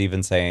on was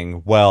even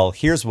saying, well,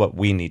 here's what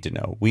we need to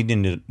know. We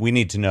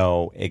need to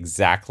know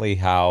exactly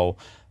how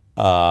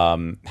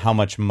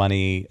much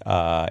money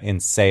in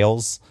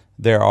sales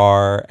there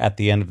are at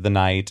the end of the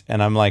night.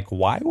 And I'm like,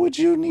 why would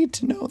you need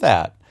to know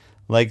that?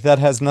 Like, that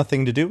has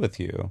nothing to do with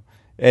you.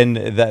 And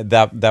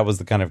that was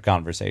the kind of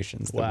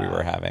conversations that we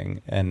were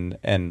having. And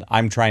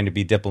I'm trying to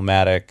be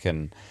diplomatic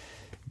and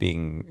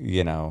being,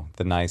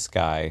 the nice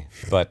guy.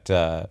 But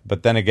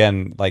then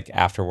again, like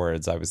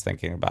afterwards, I was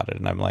thinking about it,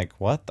 and I'm like,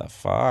 what the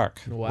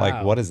fuck? Wow.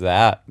 Like, what is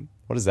that?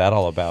 What is that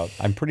all about?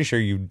 I'm pretty sure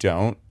you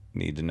don't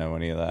need to know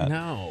any of that.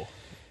 No.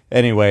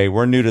 Anyway,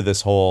 we're new to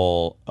this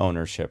whole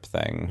ownership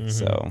thing,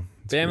 so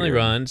it's Family weird.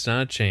 run. It's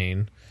not a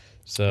chain.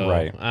 So,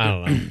 Right. I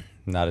don't know.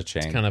 Not a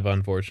chain. Kind of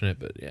unfortunate,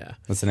 but yeah,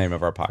 That's the name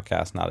of our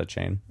podcast, Not a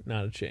Chain.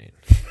 not a chain.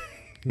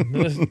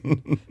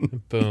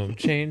 Boom.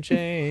 Chain.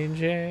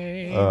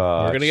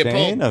 We're going to get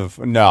chain pulled.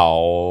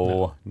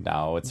 No,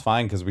 it's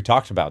fine because we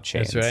talked about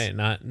chains. That's right.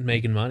 Not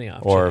making money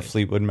off Or chain.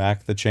 Fleetwood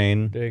Mac, The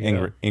Chain. There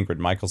you Ingrid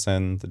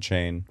Michaelson, The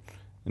Chain.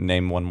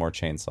 Name one more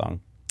Chain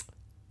song.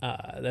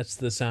 That's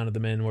the sound of the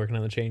men working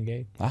on the chain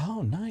gang.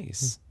 Oh,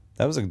 nice.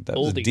 That was a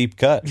Oldie. deep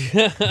cut.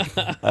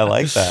 I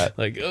like that.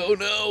 Like, oh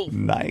no.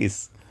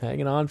 Nice.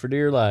 Hanging on for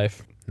dear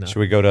life. No. Should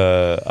we go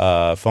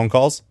to phone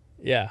calls?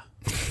 Yeah.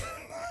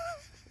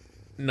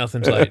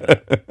 Nothing's light.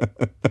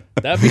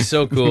 That'd be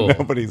so cool.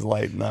 Nobody's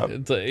lighting up.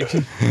 It's like,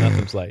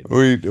 nothing's light.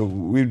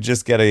 We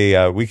just get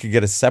we could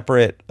get a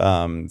separate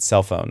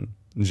cell phone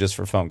just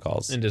for phone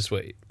calls. And just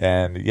wait.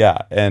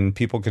 And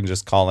people can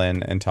just call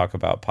in and talk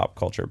about pop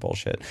culture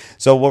bullshit.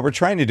 So what we're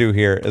trying to do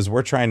here is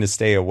we're trying to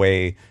stay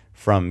away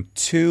from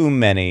too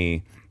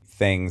many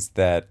things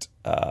that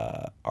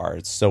are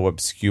so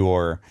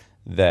obscure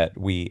that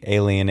we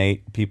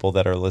alienate people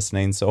that are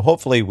listening. So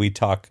hopefully we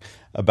talk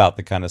about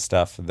the kind of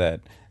stuff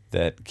that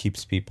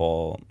keeps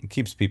people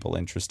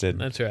interested.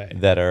 That's right.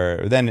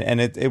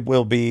 It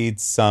will be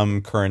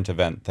some current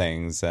event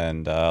things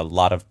and a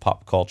lot of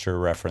pop culture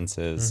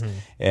references.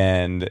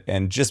 And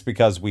just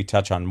because we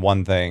touch on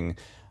one thing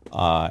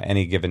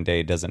any given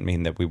day doesn't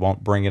mean that we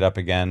won't bring it up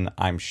again.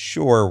 I'm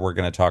sure we're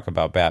going to talk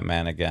about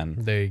Batman again.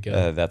 There you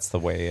go. That's the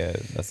way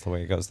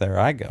it goes. There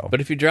I go.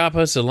 But if you drop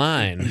us a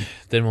line,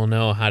 then we'll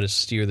know how to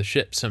steer the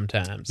ship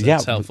sometimes.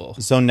 That's helpful.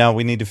 So now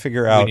we need to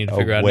figure out need to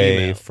figure out a an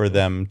way email. for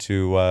them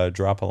to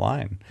drop a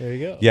line. There you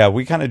go. Yeah,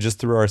 we kind of just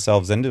threw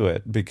ourselves into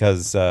it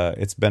because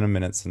it's been a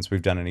minute since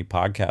we've done any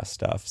podcast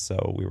stuff.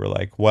 So we were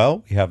like,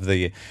 well, we have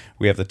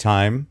the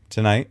time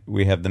tonight.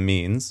 We have the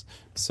means.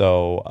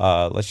 So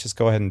let's just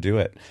go ahead and do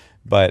it.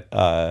 But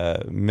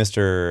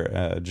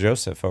Mr.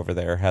 Joseph over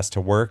there has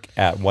to work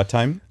at what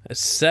time?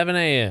 7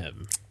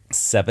 a.m.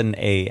 7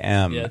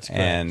 a.m. Yeah, that's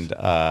correct. And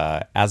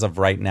as of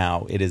right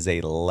now, it is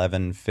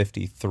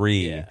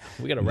 11:53. Yeah,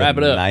 we gotta wrap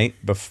it The up. night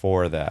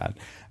before that.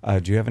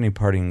 Do you have any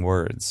parting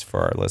words for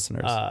our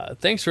listeners?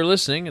 Thanks for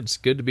listening. It's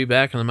good to be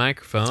back on the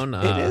microphone.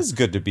 It is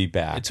good to be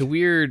back. It's a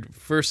weird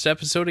first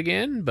episode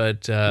again,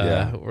 but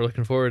Yeah. we're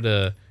looking forward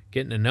to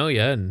getting to know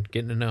you and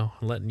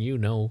letting you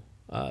know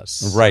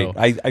us. Right.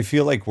 So, I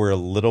feel like we're a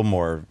little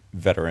more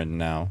veteran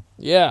now.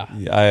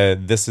 yeah,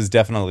 This is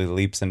definitely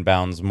leaps and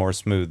bounds more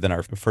smooth than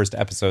our first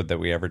episode that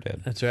we ever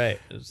did. that's right.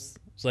 It's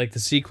like the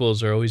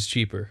sequels are always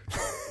cheaper.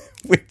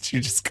 Which you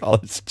just call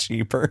it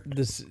cheaper.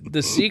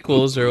 The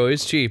sequels are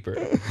always cheaper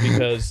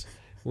because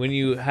when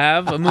you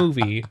have a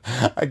movie,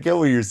 I get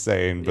what you're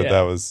saying, but Yeah.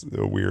 that was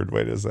a weird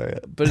way to say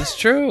it. but it's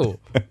true.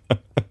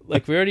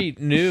 Like, we already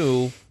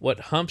knew what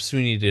humps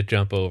we needed to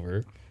jump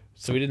over,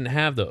 so we didn't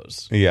have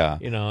those. Yeah.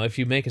 You know, if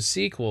you make a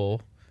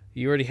sequel,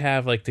 you already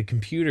have like the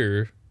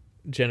computer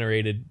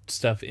generated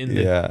stuff in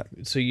the Yeah.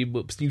 so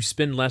you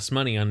spend less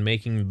money on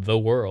making the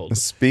world.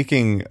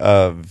 Speaking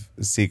of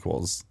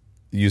sequels,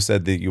 you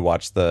said that you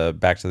watched the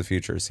Back to the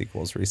Future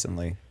sequels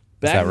recently. Is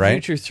Back that to the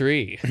right? Future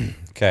 3.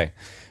 Okay.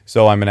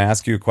 So I'm going to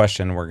ask you a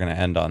question. We're going to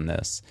end on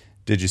this.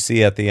 Did you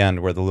see at the end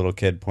where the little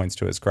kid points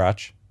to his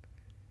crotch?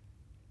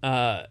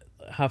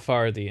 How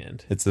far at the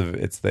end? It's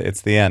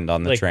the end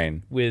on the Like,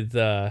 train. with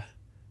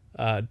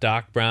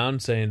Doc Brown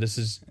saying this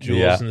is Jules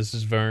Yeah. and this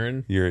is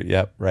Vern.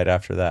 Yep, right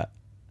after that.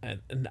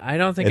 And I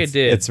don't think It's, I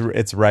did.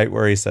 It's right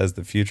where he says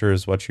the future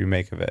is what you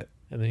make of it.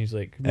 And then he's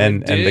like,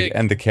 And dick.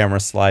 the camera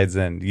slides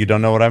in. You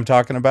don't know what I'm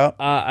talking about?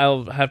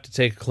 I'll have to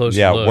take a closer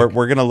Yeah, look.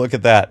 we're gonna look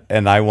at that,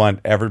 and I want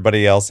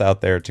everybody else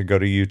out there to go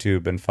to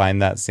YouTube and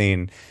find that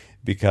scene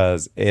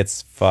because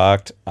it's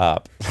fucked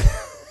up.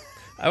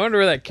 I wonder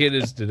where that kid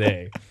is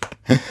today.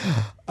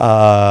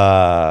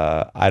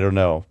 I don't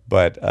know,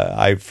 but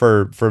I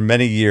for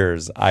many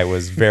years I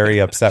was very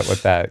upset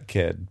with that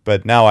kid,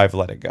 but now I've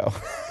let it go.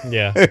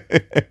 Yeah.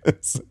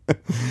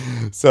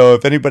 So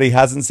if anybody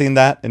hasn't seen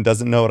that and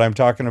doesn't know what I'm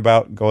talking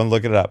about, go and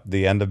look it up.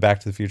 The end of Back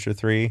to the Future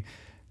 3,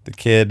 the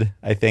kid,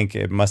 I think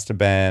it must have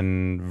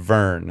been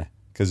Vern,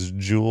 because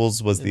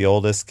Jules was the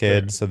oldest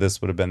kid, so this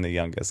would have been the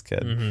youngest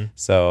kid.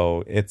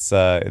 So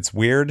it's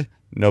weird.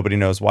 Nobody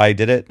knows why he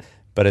did it,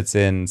 but it's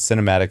in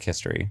cinematic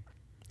history.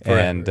 Forever.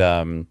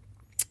 And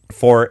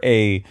for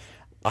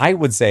I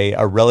would say,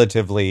 a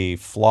relatively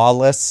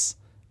flawless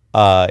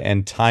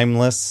and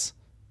timeless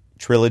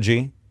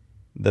trilogy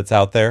that's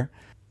out there,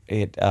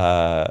 it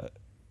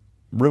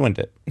ruined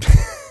it.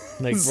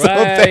 Like, So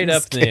right thanks,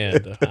 up the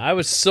end. I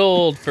was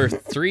sold for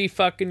 3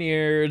 fucking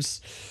years.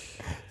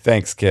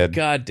 Thanks, kid.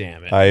 God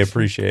damn it. I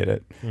appreciate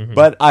it.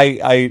 But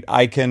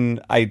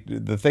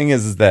the thing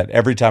is that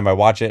every time I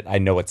watch it, I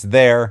know it's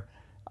there.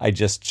 I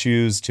just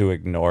choose to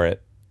ignore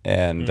it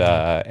and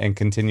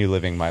continue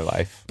living my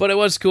life. But it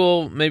was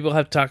cool. Maybe we'll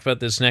have to talk about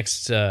this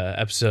next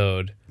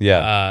episode.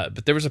 Yeah.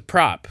 But there was a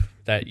prop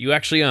that you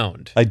actually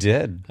owned I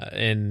did.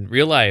 in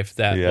real life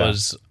that Yeah.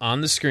 was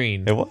on the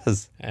screen. It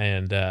was.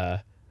 And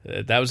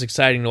that was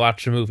exciting to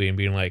watch the movie and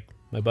being like,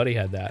 my buddy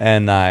had that.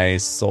 And I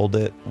sold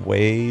it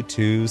way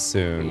too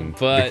soon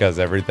But- because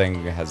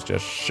everything has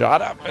just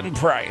shot up in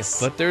price.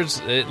 But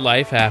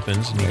life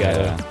happens and you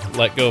gotta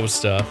let go of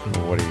stuff.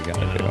 And, what are you going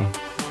to do?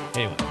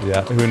 anyway,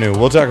 Yeah, who knew?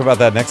 We'll talk about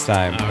that next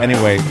time. All right.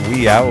 Anyway,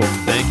 we out.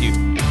 thank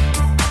you.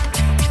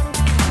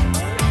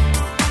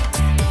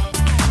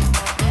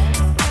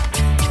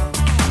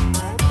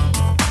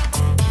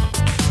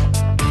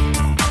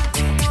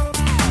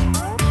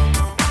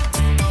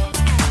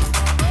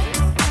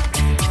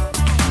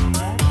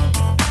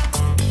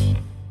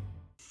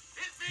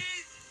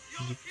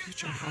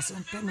 Future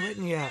hasn't been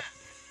written yet.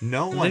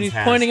 No And one. then he's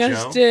pointing at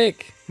his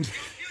dick.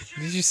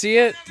 Did you see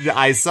it?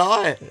 I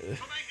saw it.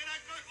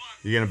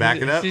 You gonna back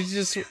it up?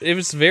 It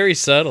was very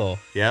subtle.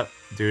 Yep.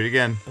 Do it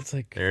again. It's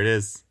like There it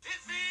is.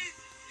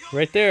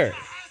 right there.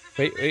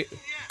 Wait.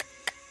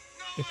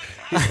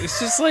 It's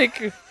just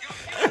like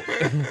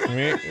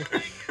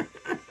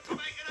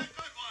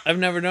I've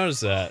never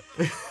noticed that.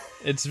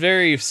 It's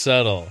very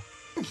subtle.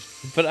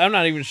 But I'm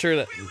not even sure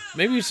that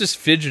maybe he's just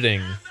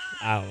fidgeting.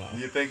 I don't know.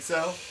 You think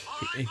so?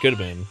 He could have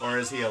been. Or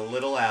is he a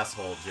little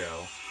asshole,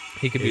 Joe?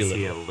 He could be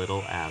a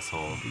little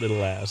asshole?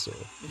 little asshole.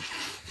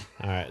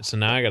 All right, so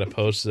now I gotta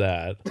post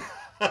that.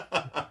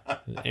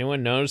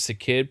 Anyone notice the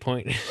kid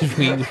pointing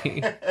at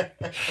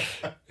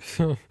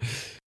me?